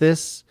recognize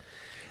this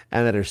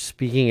and that are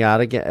speaking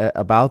out again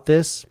about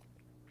this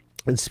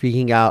and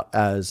speaking out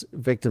as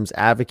victims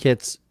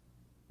advocates,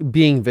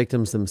 being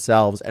victims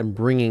themselves, and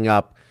bringing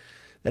up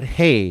that,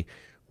 hey,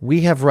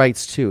 we have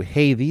rights too.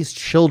 Hey, these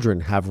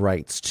children have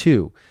rights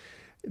too.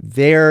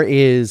 There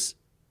is,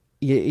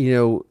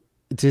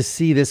 to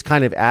see this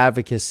kind of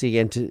advocacy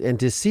and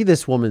to see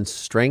this woman's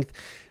strength,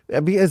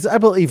 because I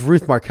believe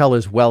Ruth Markel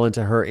is well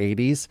into her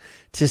 80s,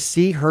 to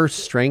see her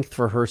strength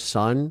for her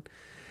son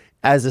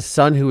as a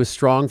son who is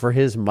strong for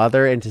his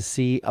mother, and to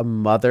see a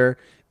mother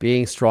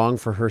being strong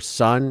for her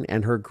son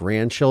and her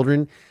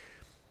grandchildren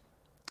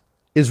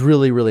is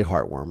really, really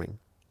heartwarming.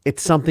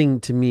 It's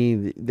something to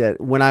me that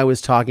when I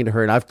was talking to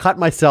her, and I've cut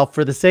myself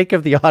for the sake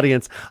of the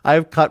audience,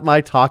 I've cut my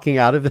talking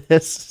out of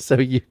this so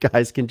you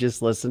guys can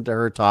just listen to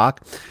her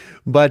talk.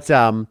 But,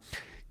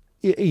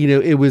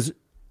 it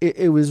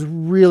was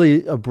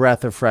really a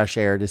breath of fresh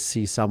air to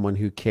see someone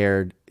who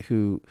cared,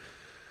 who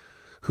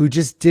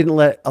just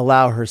didn't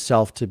allow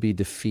herself to be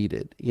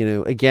defeated.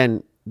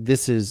 Again,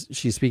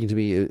 she's speaking to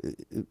me.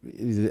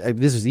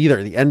 This is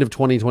either the end of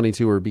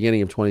 2022 or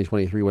beginning of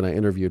 2023 when I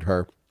interviewed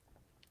her.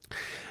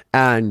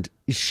 And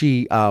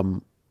she,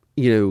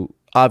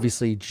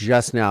 obviously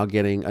just now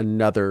getting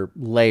another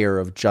layer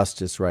of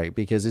justice, right?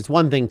 Because it's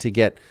one thing to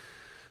get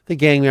the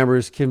gang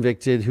members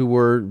convicted who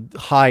were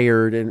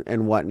hired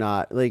and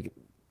whatnot. Like,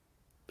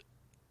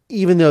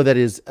 even though that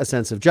is a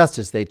sense of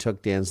justice, they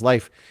took Dan's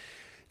life.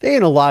 They,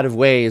 in a lot of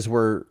ways,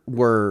 were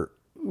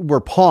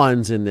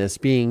pawns in this,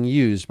 being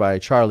used by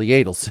Charlie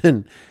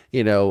Adelson,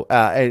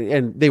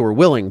 and they were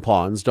willing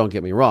pawns. Don't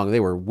get me wrong. They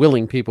were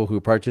willing people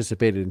who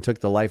participated and took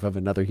the life of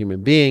another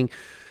human being.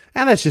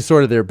 And that's just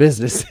sort of their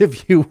business,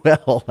 if you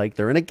will. Like,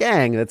 they're in a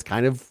gang. That's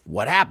kind of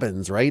what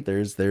happens, right?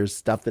 There's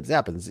stuff that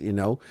happens,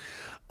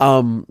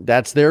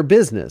 that's their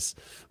business.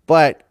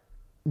 But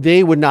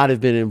they would not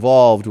have been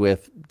involved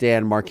with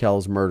Dan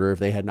Markel's murder if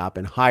they had not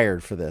been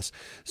hired for this.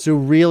 So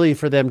really,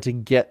 for them to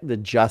get the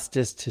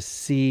justice, to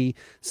see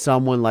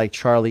someone like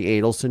Charlie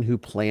Adelson, who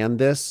planned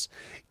this,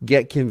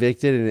 get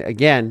convicted, and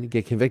again,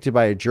 get convicted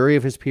by a jury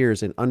of his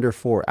peers in under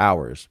 4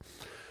 hours,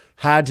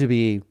 had to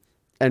be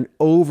an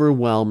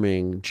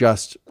overwhelming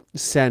just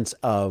sense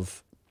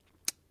of,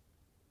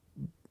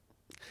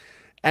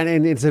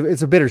 and it's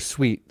a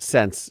bittersweet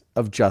sense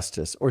of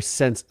justice, or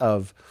sense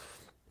of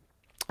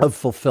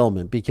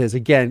fulfillment, because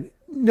again,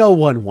 no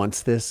one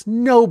wants this.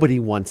 Nobody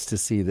wants to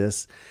see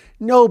this.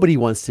 Nobody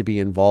wants to be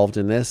involved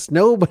in this.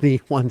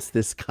 Nobody wants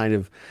this kind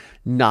of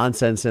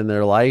nonsense in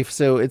their life.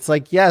 So it's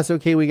like, yes,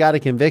 okay, we got a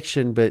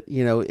conviction, but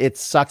it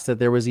sucks that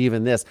there was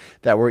even this,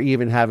 that we're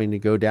even having to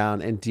go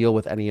down and deal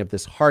with any of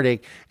this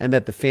heartache, and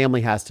that the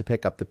family has to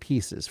pick up the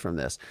pieces from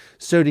this.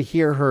 So to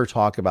hear her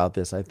talk about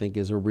this, I think,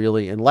 is a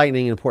really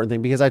enlightening and important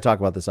thing, because I talk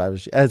about this,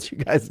 as you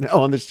guys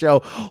know, on the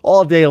show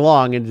all day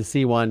long, and to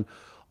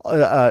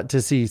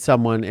see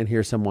someone and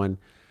hear someone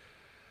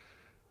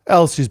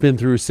else who's been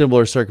through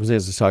similar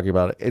circumstances talking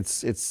about it,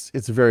 it's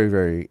very,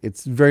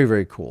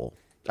 very cool.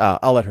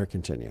 I'll let her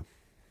continue.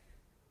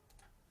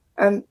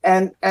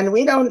 and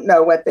we don't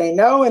know what they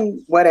know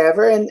and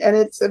whatever, and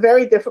it's a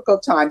very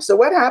difficult time. So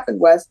what happened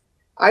was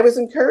I was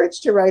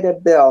encouraged to write a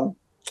bill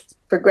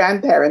for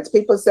grandparents.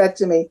 People said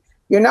to me,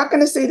 you're not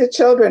going to see the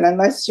children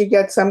unless you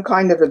get some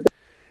kind of a bill.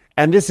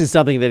 And this is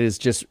something that is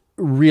just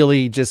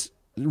really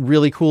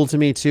cool to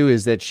me too,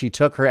 is that she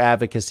took her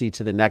advocacy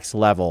to the next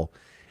level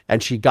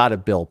and she got a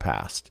bill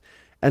passed.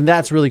 And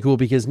that's really cool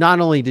because not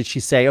only did she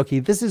say, okay,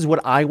 this is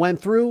what I went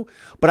through,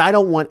 but I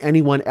don't want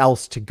anyone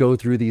else to go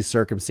through these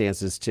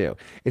circumstances too.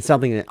 It's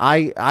something that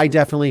I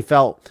definitely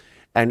felt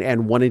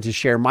and wanted to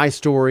share my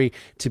story,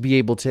 to be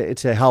able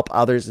to help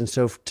others. And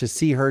so to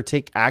see her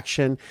take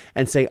action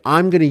and say,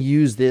 I'm going to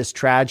use this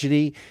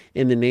tragedy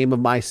in the name of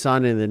my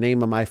son, in the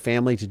name of my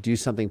family, to do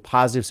something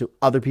positive so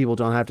other people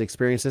don't have to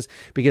experience this.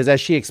 Because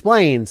as she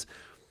explains,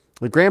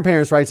 the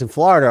grandparents' rights in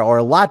Florida are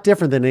a lot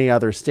different than any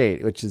other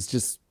state, which is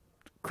just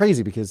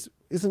crazy, because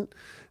isn't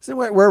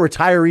where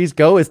retirees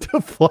go is to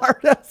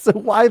Florida? So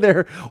why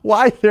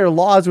their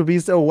laws would be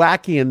so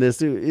wacky in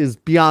this is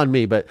beyond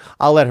me, but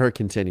I'll let her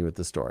continue with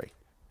the story.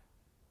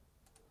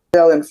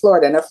 Bill in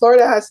Florida. Now,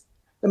 Florida has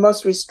the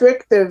most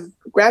restrictive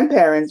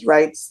grandparents'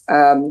 rights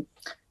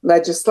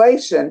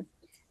legislation,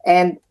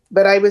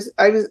 but I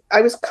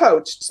was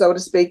coached, so to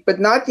speak, but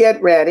not yet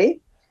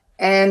ready.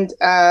 And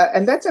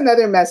that's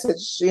another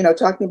message,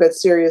 talking about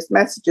serious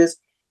messages.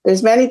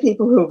 There's many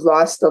people who've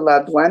lost a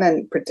loved one,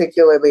 and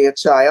particularly a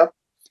child,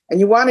 and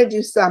you want to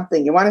do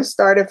something. You want to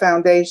start a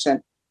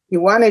foundation.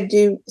 You want to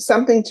do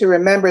something to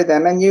remember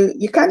them, and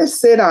you kind of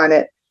sit on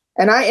it.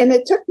 And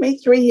it took me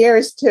 3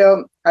 years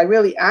till I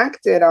really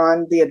acted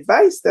on the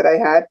advice that I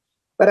had,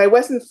 but I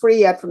wasn't free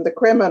yet from the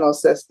criminal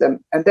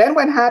system. And then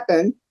what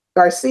happened?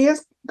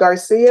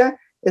 Garcia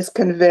is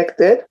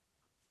convicted.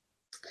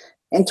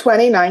 In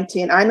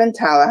 2019, I'm in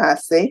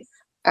Tallahassee,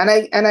 and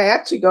I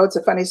actually go. It's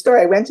a funny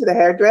story. I went to the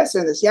hairdresser,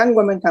 and this young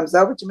woman comes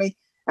over to me,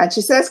 and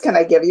she says, "Can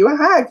I give you a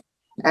hug?"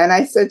 And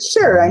I said,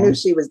 "Sure." I knew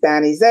she was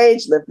Danny's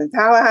age, lived in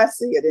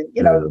Tallahassee. I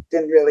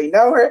didn't really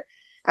know her.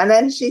 And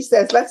then she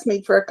says, "Let's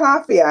meet for a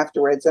coffee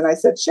afterwards." And I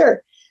said,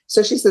 "Sure."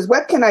 So she says,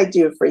 "What can I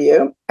do for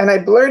you?" And I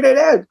blurted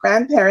out,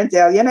 grandparent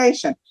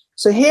alienation.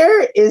 So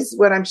here is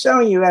what I'm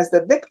showing you as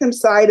the victim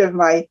side of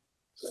my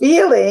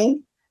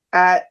feeling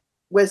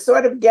was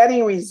sort of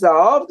getting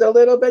resolved a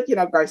little bit.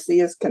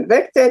 Garcia's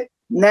convicted.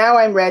 Now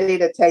I'm ready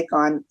to take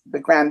on the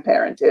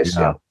grandparent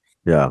issue.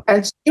 Yeah.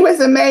 And she was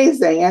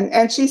amazing.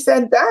 And she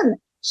said, done.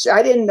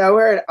 I didn't know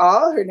her at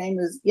all. Her name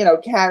is,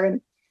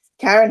 Karen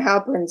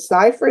Halpern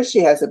Cypher. She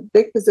has a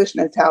big position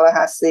in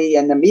Tallahassee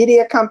in the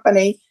media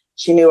company.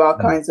 She knew all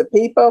kinds of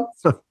people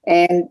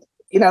and,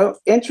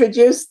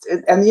 introduced,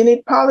 and you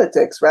need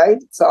politics, right?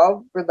 It's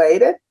all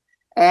related.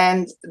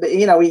 And,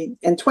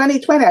 in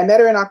 2020, I met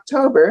her in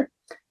October.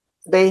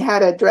 They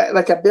had a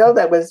bill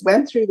that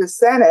went through the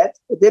Senate.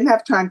 It didn't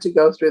have time to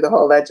go through the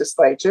whole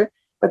legislature,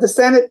 but the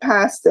Senate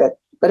passed it.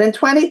 But in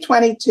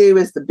 2022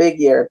 is the big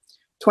year.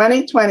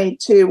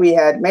 2022, we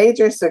had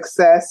major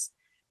success.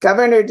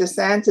 Governor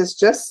DeSantis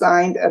just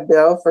signed a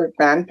bill for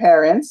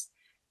grandparents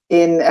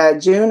in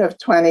June of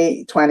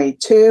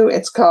 2022.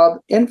 It's called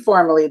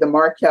informally the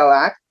Markel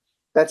Act.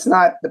 That's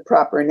not the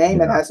proper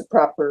name. It has a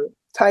proper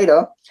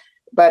title,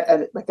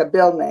 but like a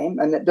bill name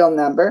and a bill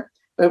number.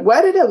 But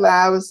what it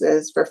allows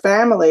is for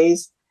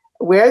families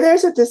where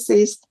there's a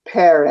deceased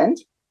parent,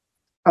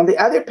 and the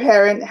other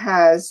parent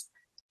has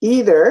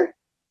either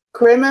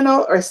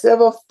criminal or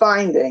civil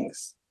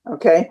findings,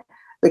 okay?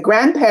 The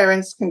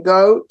grandparents can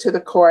go to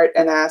the court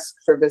and ask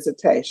for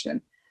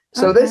visitation.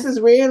 So this is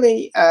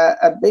really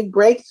a big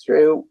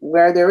breakthrough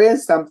where there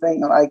is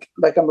something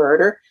like a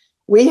murder.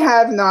 We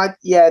have not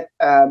yet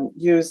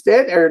used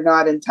it, or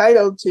not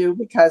entitled to,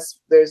 because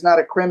there's not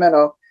a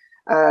criminal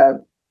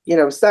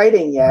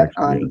citing yet.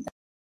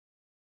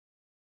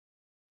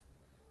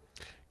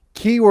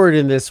 Keyword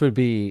in this would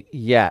be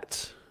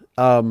yet,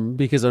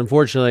 because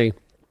unfortunately,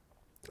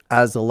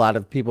 as a lot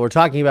of people are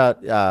talking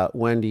about,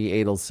 Wendi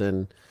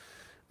Adelson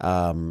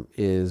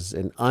is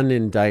an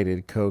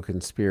unindicted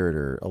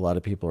co-conspirator. A lot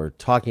of people are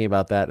talking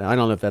about that. And I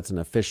don't know if that's an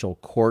official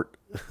court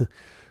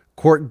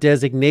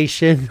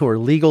designation or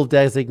legal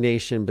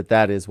designation, but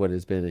that is what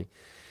has been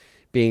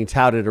being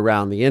touted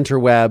around the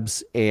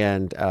interwebs,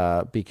 and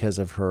because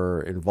of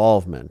her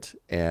involvement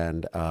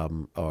and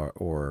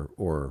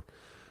or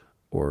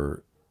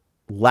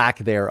lack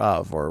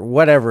thereof, or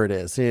whatever it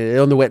is.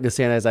 On the witness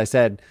stand, as I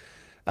said,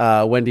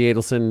 Wendi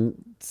Adelson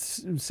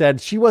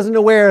said she wasn't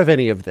aware of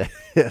any of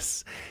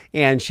this.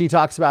 And she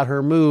talks about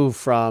her move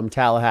from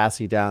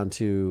Tallahassee down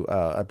to,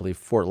 I believe,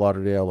 Fort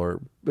Lauderdale, or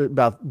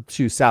about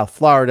to South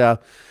Florida,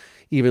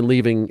 even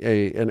leaving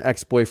an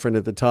ex-boyfriend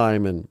at the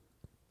time, and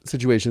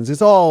situations.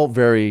 It's all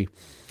very,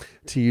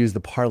 to use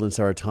the parlance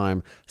of our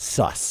time,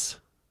 sus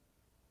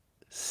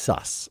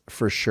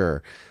for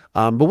sure.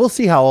 But we'll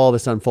see how all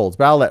this unfolds.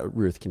 But I'll let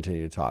Ruth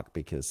continue to talk,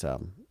 because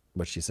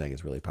what she's saying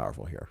is really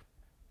powerful here.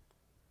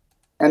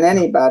 And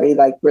anybody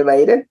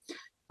related.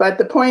 But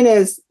the point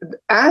is,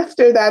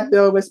 after that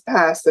bill was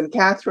passed and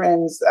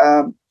Katherine's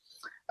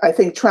I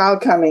think, trial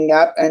coming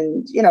up.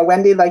 And, you know,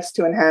 Wendi likes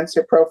to enhance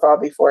her profile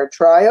before a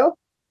trial.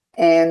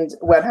 And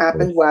what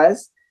happened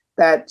was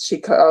that she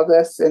called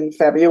us in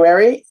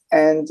February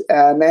and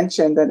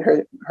mentioned that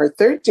her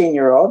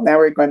 13-year-old, now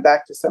we're going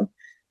back to some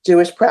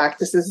Jewish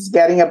practices, is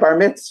getting a bar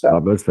mitzvah.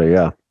 Bar mitzvah,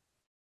 yeah.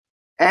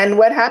 And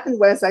what happened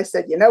was I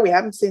said, you know, we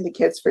haven't seen the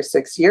kids for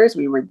 6 years.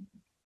 We were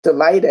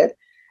delighted.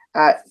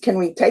 Can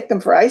we take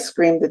them for ice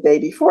cream the day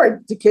before?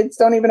 The kids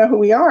don't even know who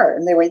we are.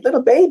 And they were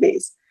little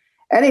babies.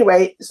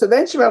 Anyway, so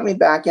then she wrote me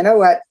back, you know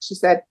what? She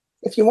said,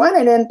 if you want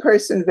an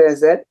in-person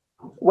visit,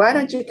 why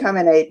don't you come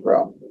in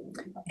April?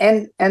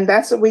 And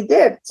that's what we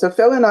did. So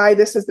Phil and I,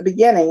 this is the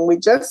beginning. We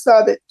just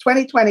saw that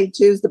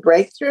 2022 is the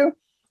breakthrough.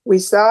 We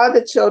saw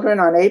the children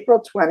on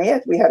April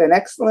 20th. We had an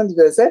excellent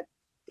visit.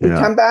 We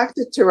come back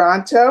to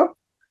Toronto.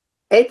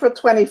 April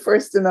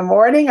 21st in the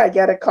morning, I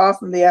get a call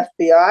from the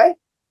FBI.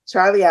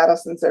 Charlie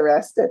Adelson's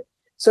arrested.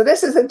 So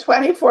this is a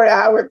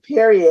 24-hour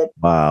period.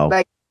 Wow.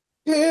 Like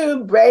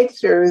 2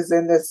 breakthroughs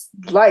in this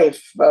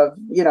life of,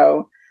 you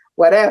know,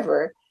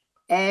 whatever.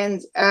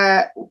 And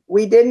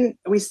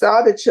we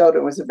saw the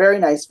children. It was a very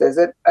nice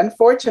visit.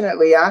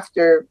 Unfortunately,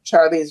 after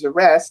Charlie's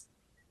arrest,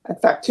 in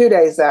fact, 2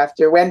 days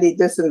after, Wendi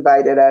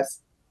disinvited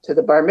us to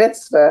the bar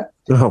mitzvah.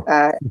 Oh,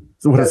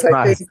 what a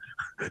surprise.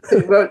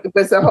 It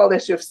was a whole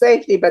issue of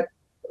safety, but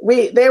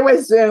there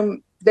was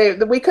Zoom.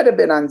 We could have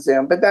been on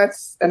Zoom, but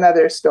that's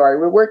another story.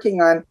 We're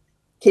working on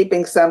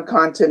keeping some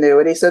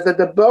continuity so that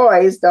the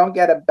boys don't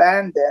get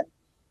abandoned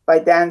by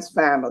Dan's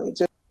family.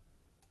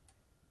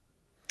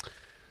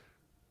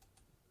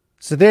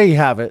 So there you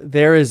have it.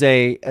 There is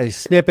a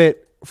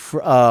snippet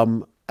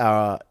from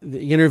the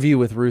interview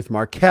with Ruth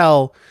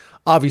Markel.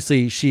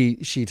 Obviously, she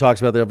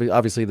talks about that.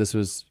 Obviously, this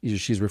was,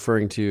 she's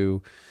referring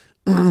to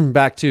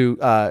back to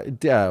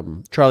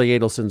Charlie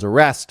Adelson's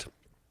arrest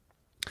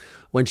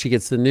when she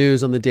gets the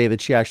news on the day that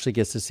she actually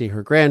gets to see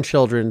her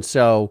grandchildren.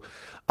 So,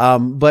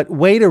 but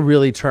way to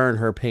really turn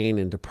her pain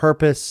into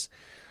purpose,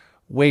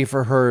 way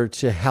for her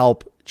to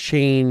help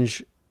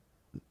change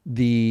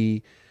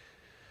the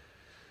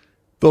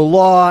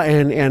law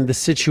and the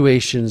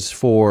situations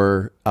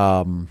for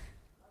other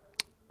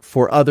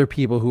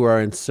people who are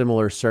in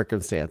similar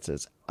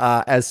circumstances.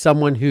 As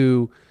someone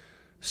who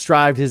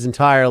strived his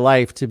entire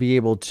life to be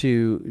able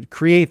to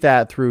create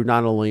that through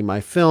not only my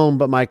film,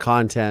 but my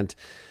content,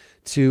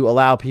 to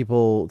allow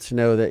people to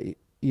know that,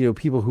 you know,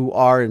 people who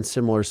are in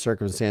similar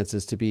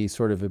circumstances to be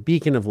sort of a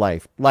beacon of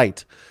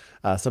light.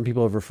 Some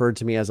people have referred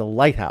to me as a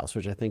lighthouse,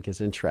 which I think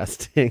is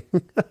interesting.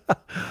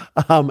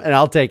 And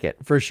I'll take it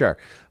for sure.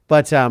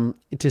 But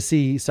to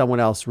see someone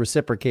else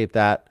reciprocate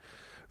that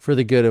for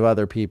the good of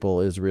other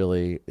people is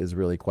really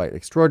quite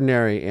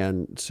extraordinary.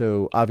 And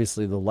so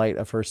obviously the light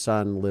of her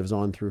son lives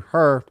on through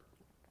her,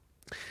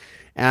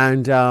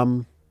 and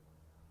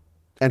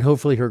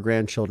hopefully her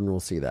grandchildren will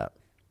see that.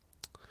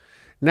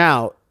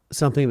 Now,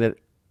 something that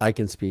I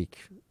can speak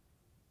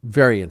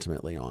very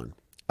intimately on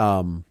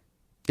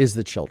is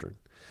the children.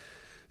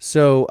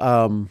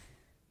 So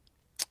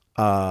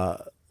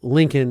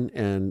Lincoln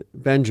and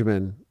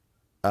Benjamin,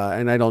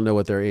 and I don't know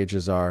what their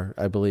ages are.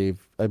 I believe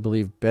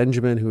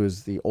Benjamin, who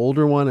is the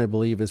older one, I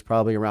believe is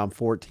probably around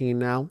 14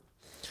 now.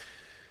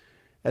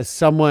 As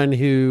someone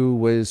who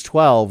was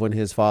 12 when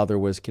his father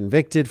was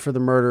convicted for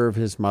the murder of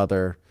his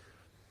mother,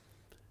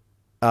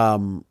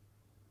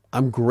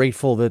 I'm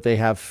grateful that they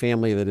have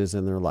family that is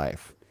in their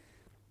life.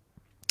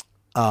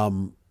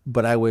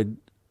 But I would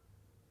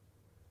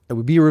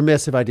be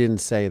remiss if I didn't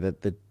say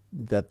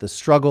that the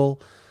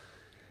struggle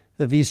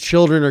that these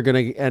children are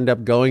going to end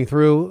up going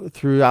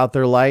throughout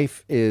their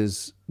life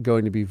is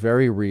going to be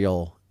very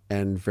real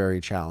and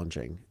very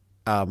challenging.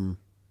 I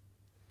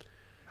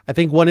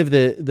think one of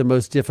the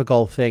most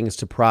difficult things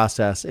to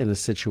process in a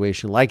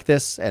situation like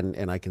this,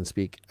 and I can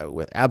speak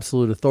with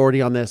absolute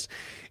authority on this,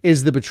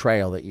 is the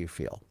betrayal that you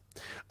feel.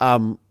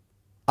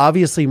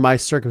 Obviously, my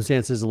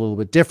circumstance is a little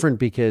bit different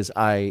because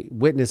I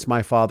witnessed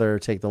my father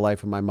take the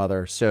life of my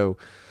mother. So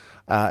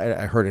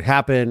I heard it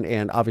happen,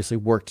 and obviously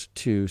worked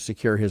to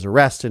secure his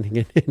arrest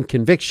and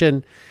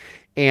conviction,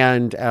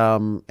 and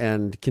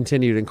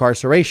continued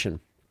incarceration.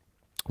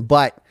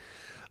 But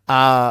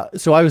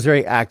so I was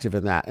very active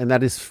in that, and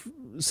that is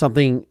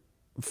something,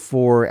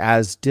 for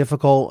as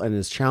difficult and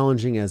as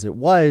challenging as it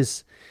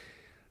was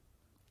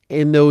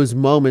in those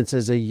moments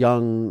as a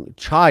young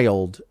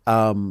child,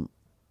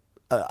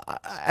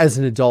 as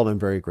an adult, I'm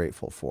very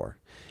grateful for.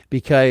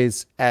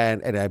 Because,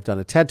 and I've done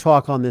a TED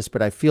Talk on this,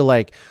 but I feel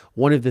like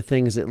one of the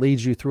things that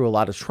leads you through a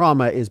lot of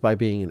trauma is by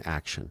being in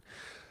action.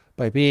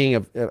 By being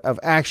of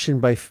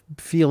action, by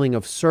feeling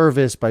of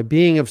service, by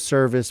being of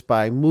service,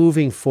 by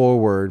moving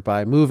forward,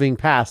 by moving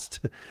past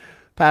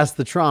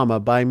the trauma,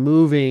 by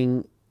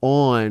moving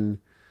on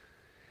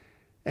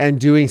and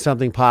doing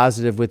something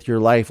positive with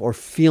your life, or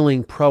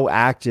feeling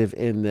proactive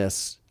in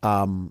this.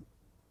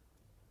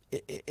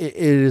 It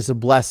is a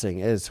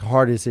blessing, as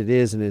hard as it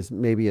is, and as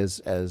maybe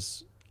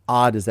as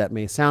odd as that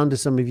may sound to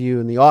some of you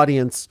in the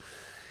audience.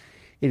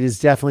 It is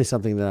definitely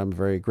something that I'm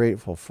very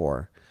grateful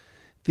for.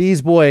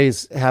 These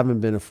boys haven't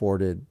been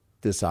afforded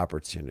this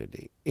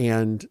opportunity.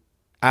 And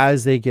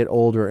as they get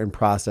older and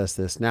process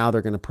this, now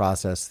they're going to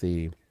process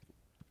the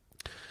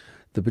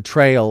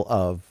betrayal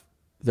of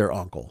their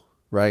uncle,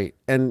 right?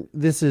 And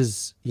this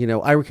is, you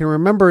know, I can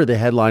remember the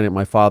headline at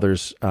my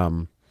father's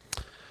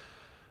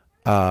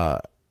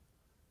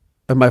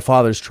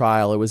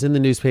trial. It was in the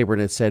newspaper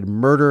and it said,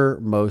 "Murder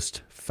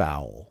most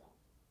foul."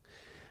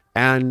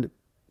 And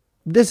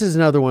this is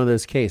another one of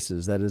those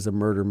cases that is a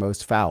murder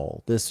most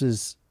foul. This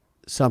is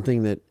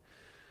something that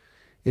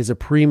is a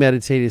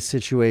premeditated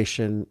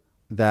situation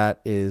that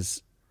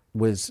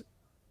was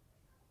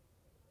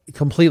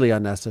completely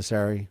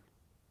unnecessary,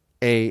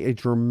 a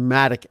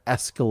dramatic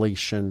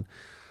escalation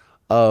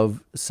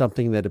of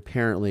something that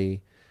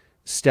apparently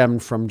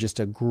stemmed from just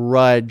a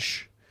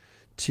grudge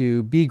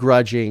to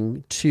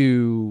begrudging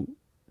to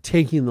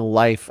taking the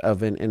life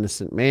of an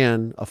innocent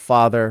man, a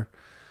father.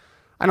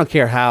 I don't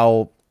care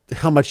how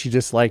much you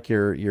dislike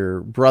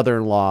your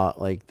brother-in-law.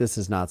 Like, this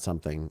is not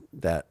something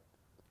that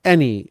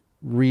any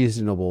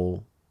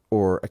reasonable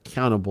or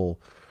accountable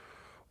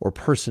or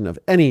person of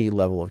any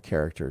level of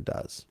character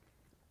does.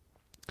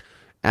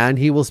 And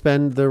he will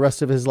spend the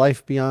rest of his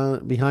life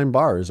behind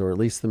bars, or at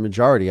least the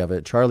majority of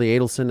it. Charlie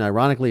Adelson,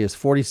 ironically, is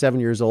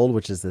 47 years old,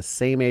 which is the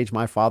same age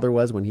my father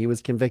was when he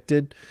was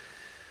convicted.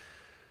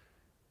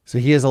 So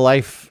he has a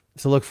life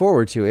to look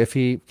forward to if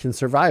he can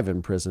survive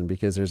in prison,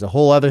 because there's a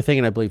whole other thing,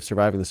 and I believe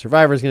Surviving the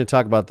Survivor is going to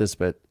talk about this,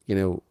 but, you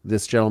know,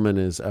 this gentleman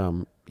is,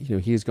 you know,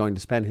 he's going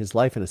to spend his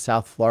life in a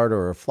South Florida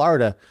or a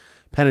Florida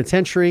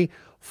penitentiary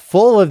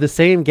full of the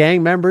same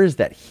gang members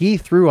that he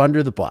threw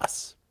under the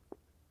bus.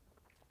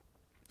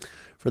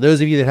 For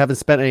those of you that haven't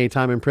spent any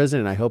time in prison,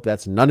 and I hope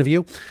that's none of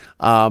you,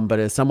 but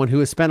as someone who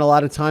has spent a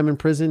lot of time in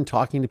prison,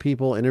 talking to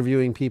people,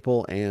 interviewing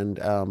people,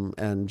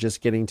 and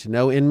just getting to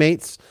know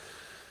inmates,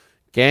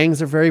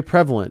 gangs are very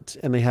prevalent,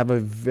 and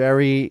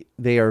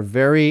they are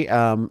very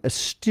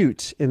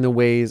astute in the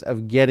ways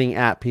of getting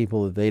at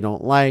people that they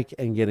don't like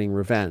and getting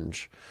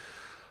revenge.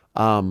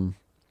 Not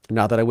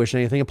that I wish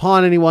anything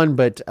upon anyone,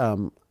 but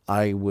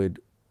I would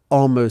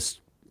almost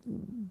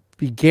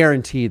be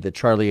guaranteed that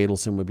Charlie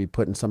Adelson would be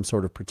put in some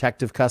sort of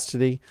protective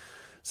custody,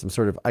 some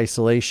sort of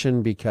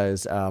isolation,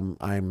 because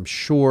I'm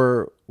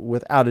sure,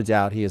 without a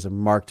doubt, he is a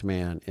marked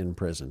man in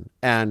prison.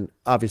 And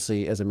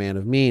obviously, as a man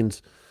of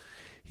means,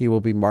 he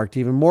will be marked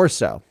even more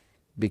so,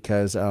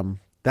 because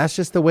that's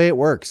just the way it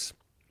works.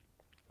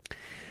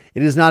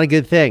 It is not a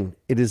good thing.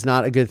 It is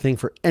not a good thing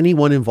for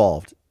anyone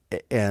involved.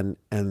 And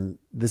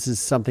this is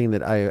something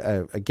that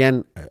I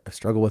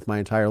struggle with my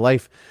entire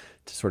life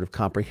to sort of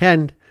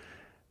comprehend.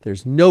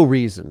 There's no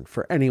reason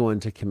for anyone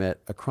to commit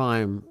a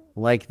crime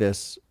like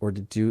this or to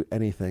do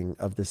anything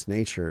of this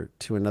nature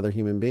to another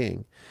human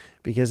being,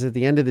 because at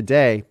the end of the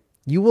day,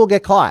 you will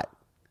get caught.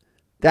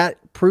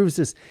 That proves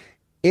this.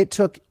 It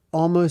took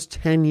almost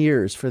 10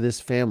 years for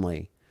this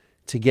family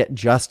to get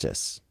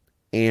justice,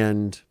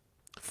 and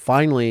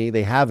finally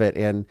they have it.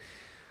 And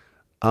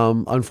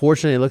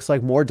unfortunately, it looks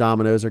like more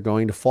dominoes are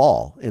going to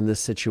fall in this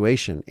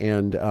situation.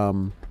 And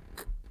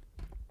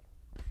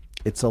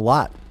it's a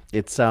lot.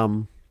 It's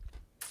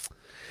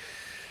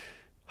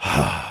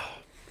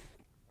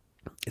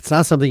it's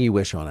not something you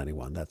wish on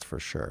anyone, that's for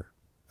sure.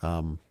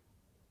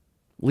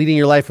 Leading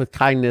your life with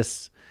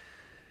kindness,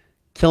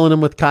 killing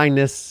them with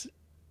kindness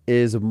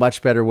is a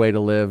much better way to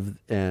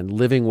live, and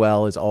living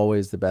well is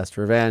always the best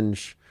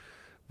revenge.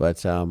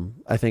 But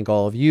I think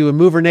all of you in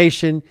Mover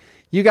Nation,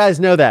 you guys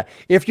know that.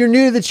 If you're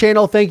new to the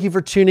channel, thank you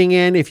for tuning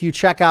in. If you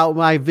check out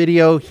my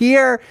video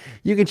here,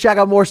 you can check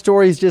out more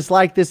stories just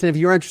like this. And if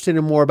you're interested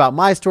in more about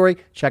my story,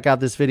 check out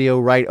this video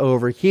right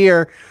over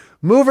here.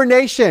 Mover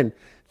Nation,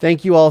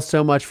 thank you all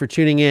so much for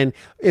tuning in.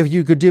 If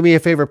you could do me a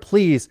favor,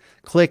 please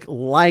click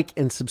like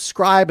and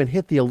subscribe and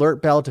hit the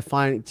alert bell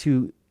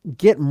to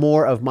get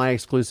more of my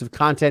exclusive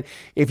content.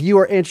 If you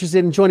are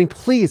interested in joining,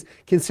 please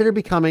consider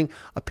becoming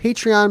a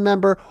Patreon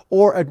member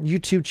or a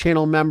YouTube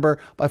channel member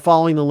by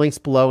following the links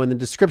below in the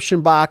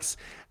description box.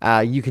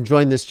 You can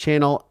join this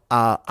channel.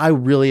 I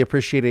really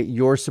appreciate it.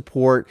 Your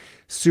support,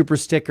 super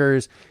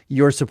stickers,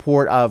 your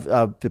support of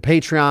the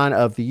Patreon,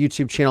 of the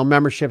YouTube channel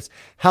memberships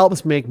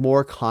helps make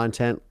more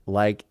content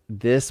like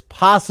this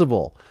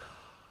possible.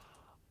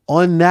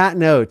 On that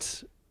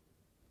note,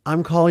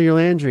 I'm Collier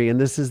Landry, and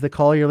this is the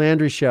Collier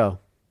Landry Show.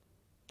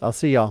 I'll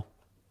see y'all.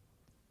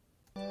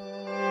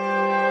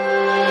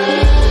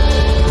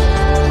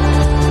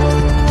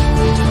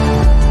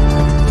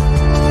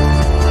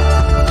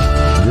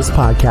 This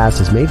podcast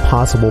is made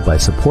possible by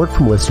support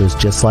from listeners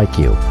just like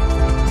you.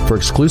 For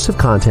exclusive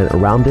content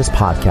around this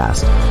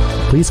podcast,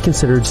 please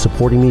consider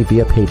supporting me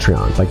via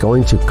Patreon by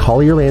going to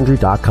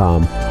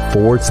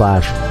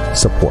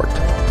collierlandry.com/support.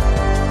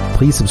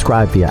 Please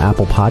subscribe via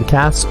Apple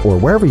Podcasts or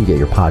wherever you get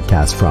your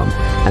podcasts from,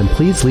 and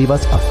please leave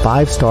us a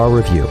 5-star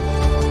review.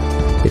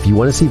 If you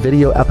want to see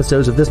video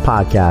episodes of this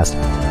podcast,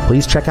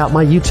 please check out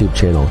my YouTube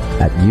channel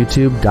at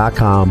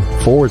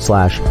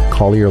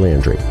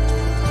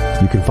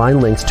youtube.com/collierlandry. You can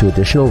find links to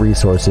additional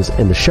resources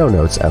in the show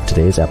notes of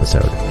today's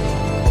episode.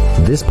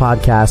 This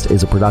podcast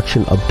is a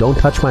production of Don't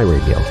Touch My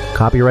Radio.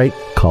 Copyright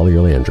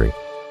Collier Landry.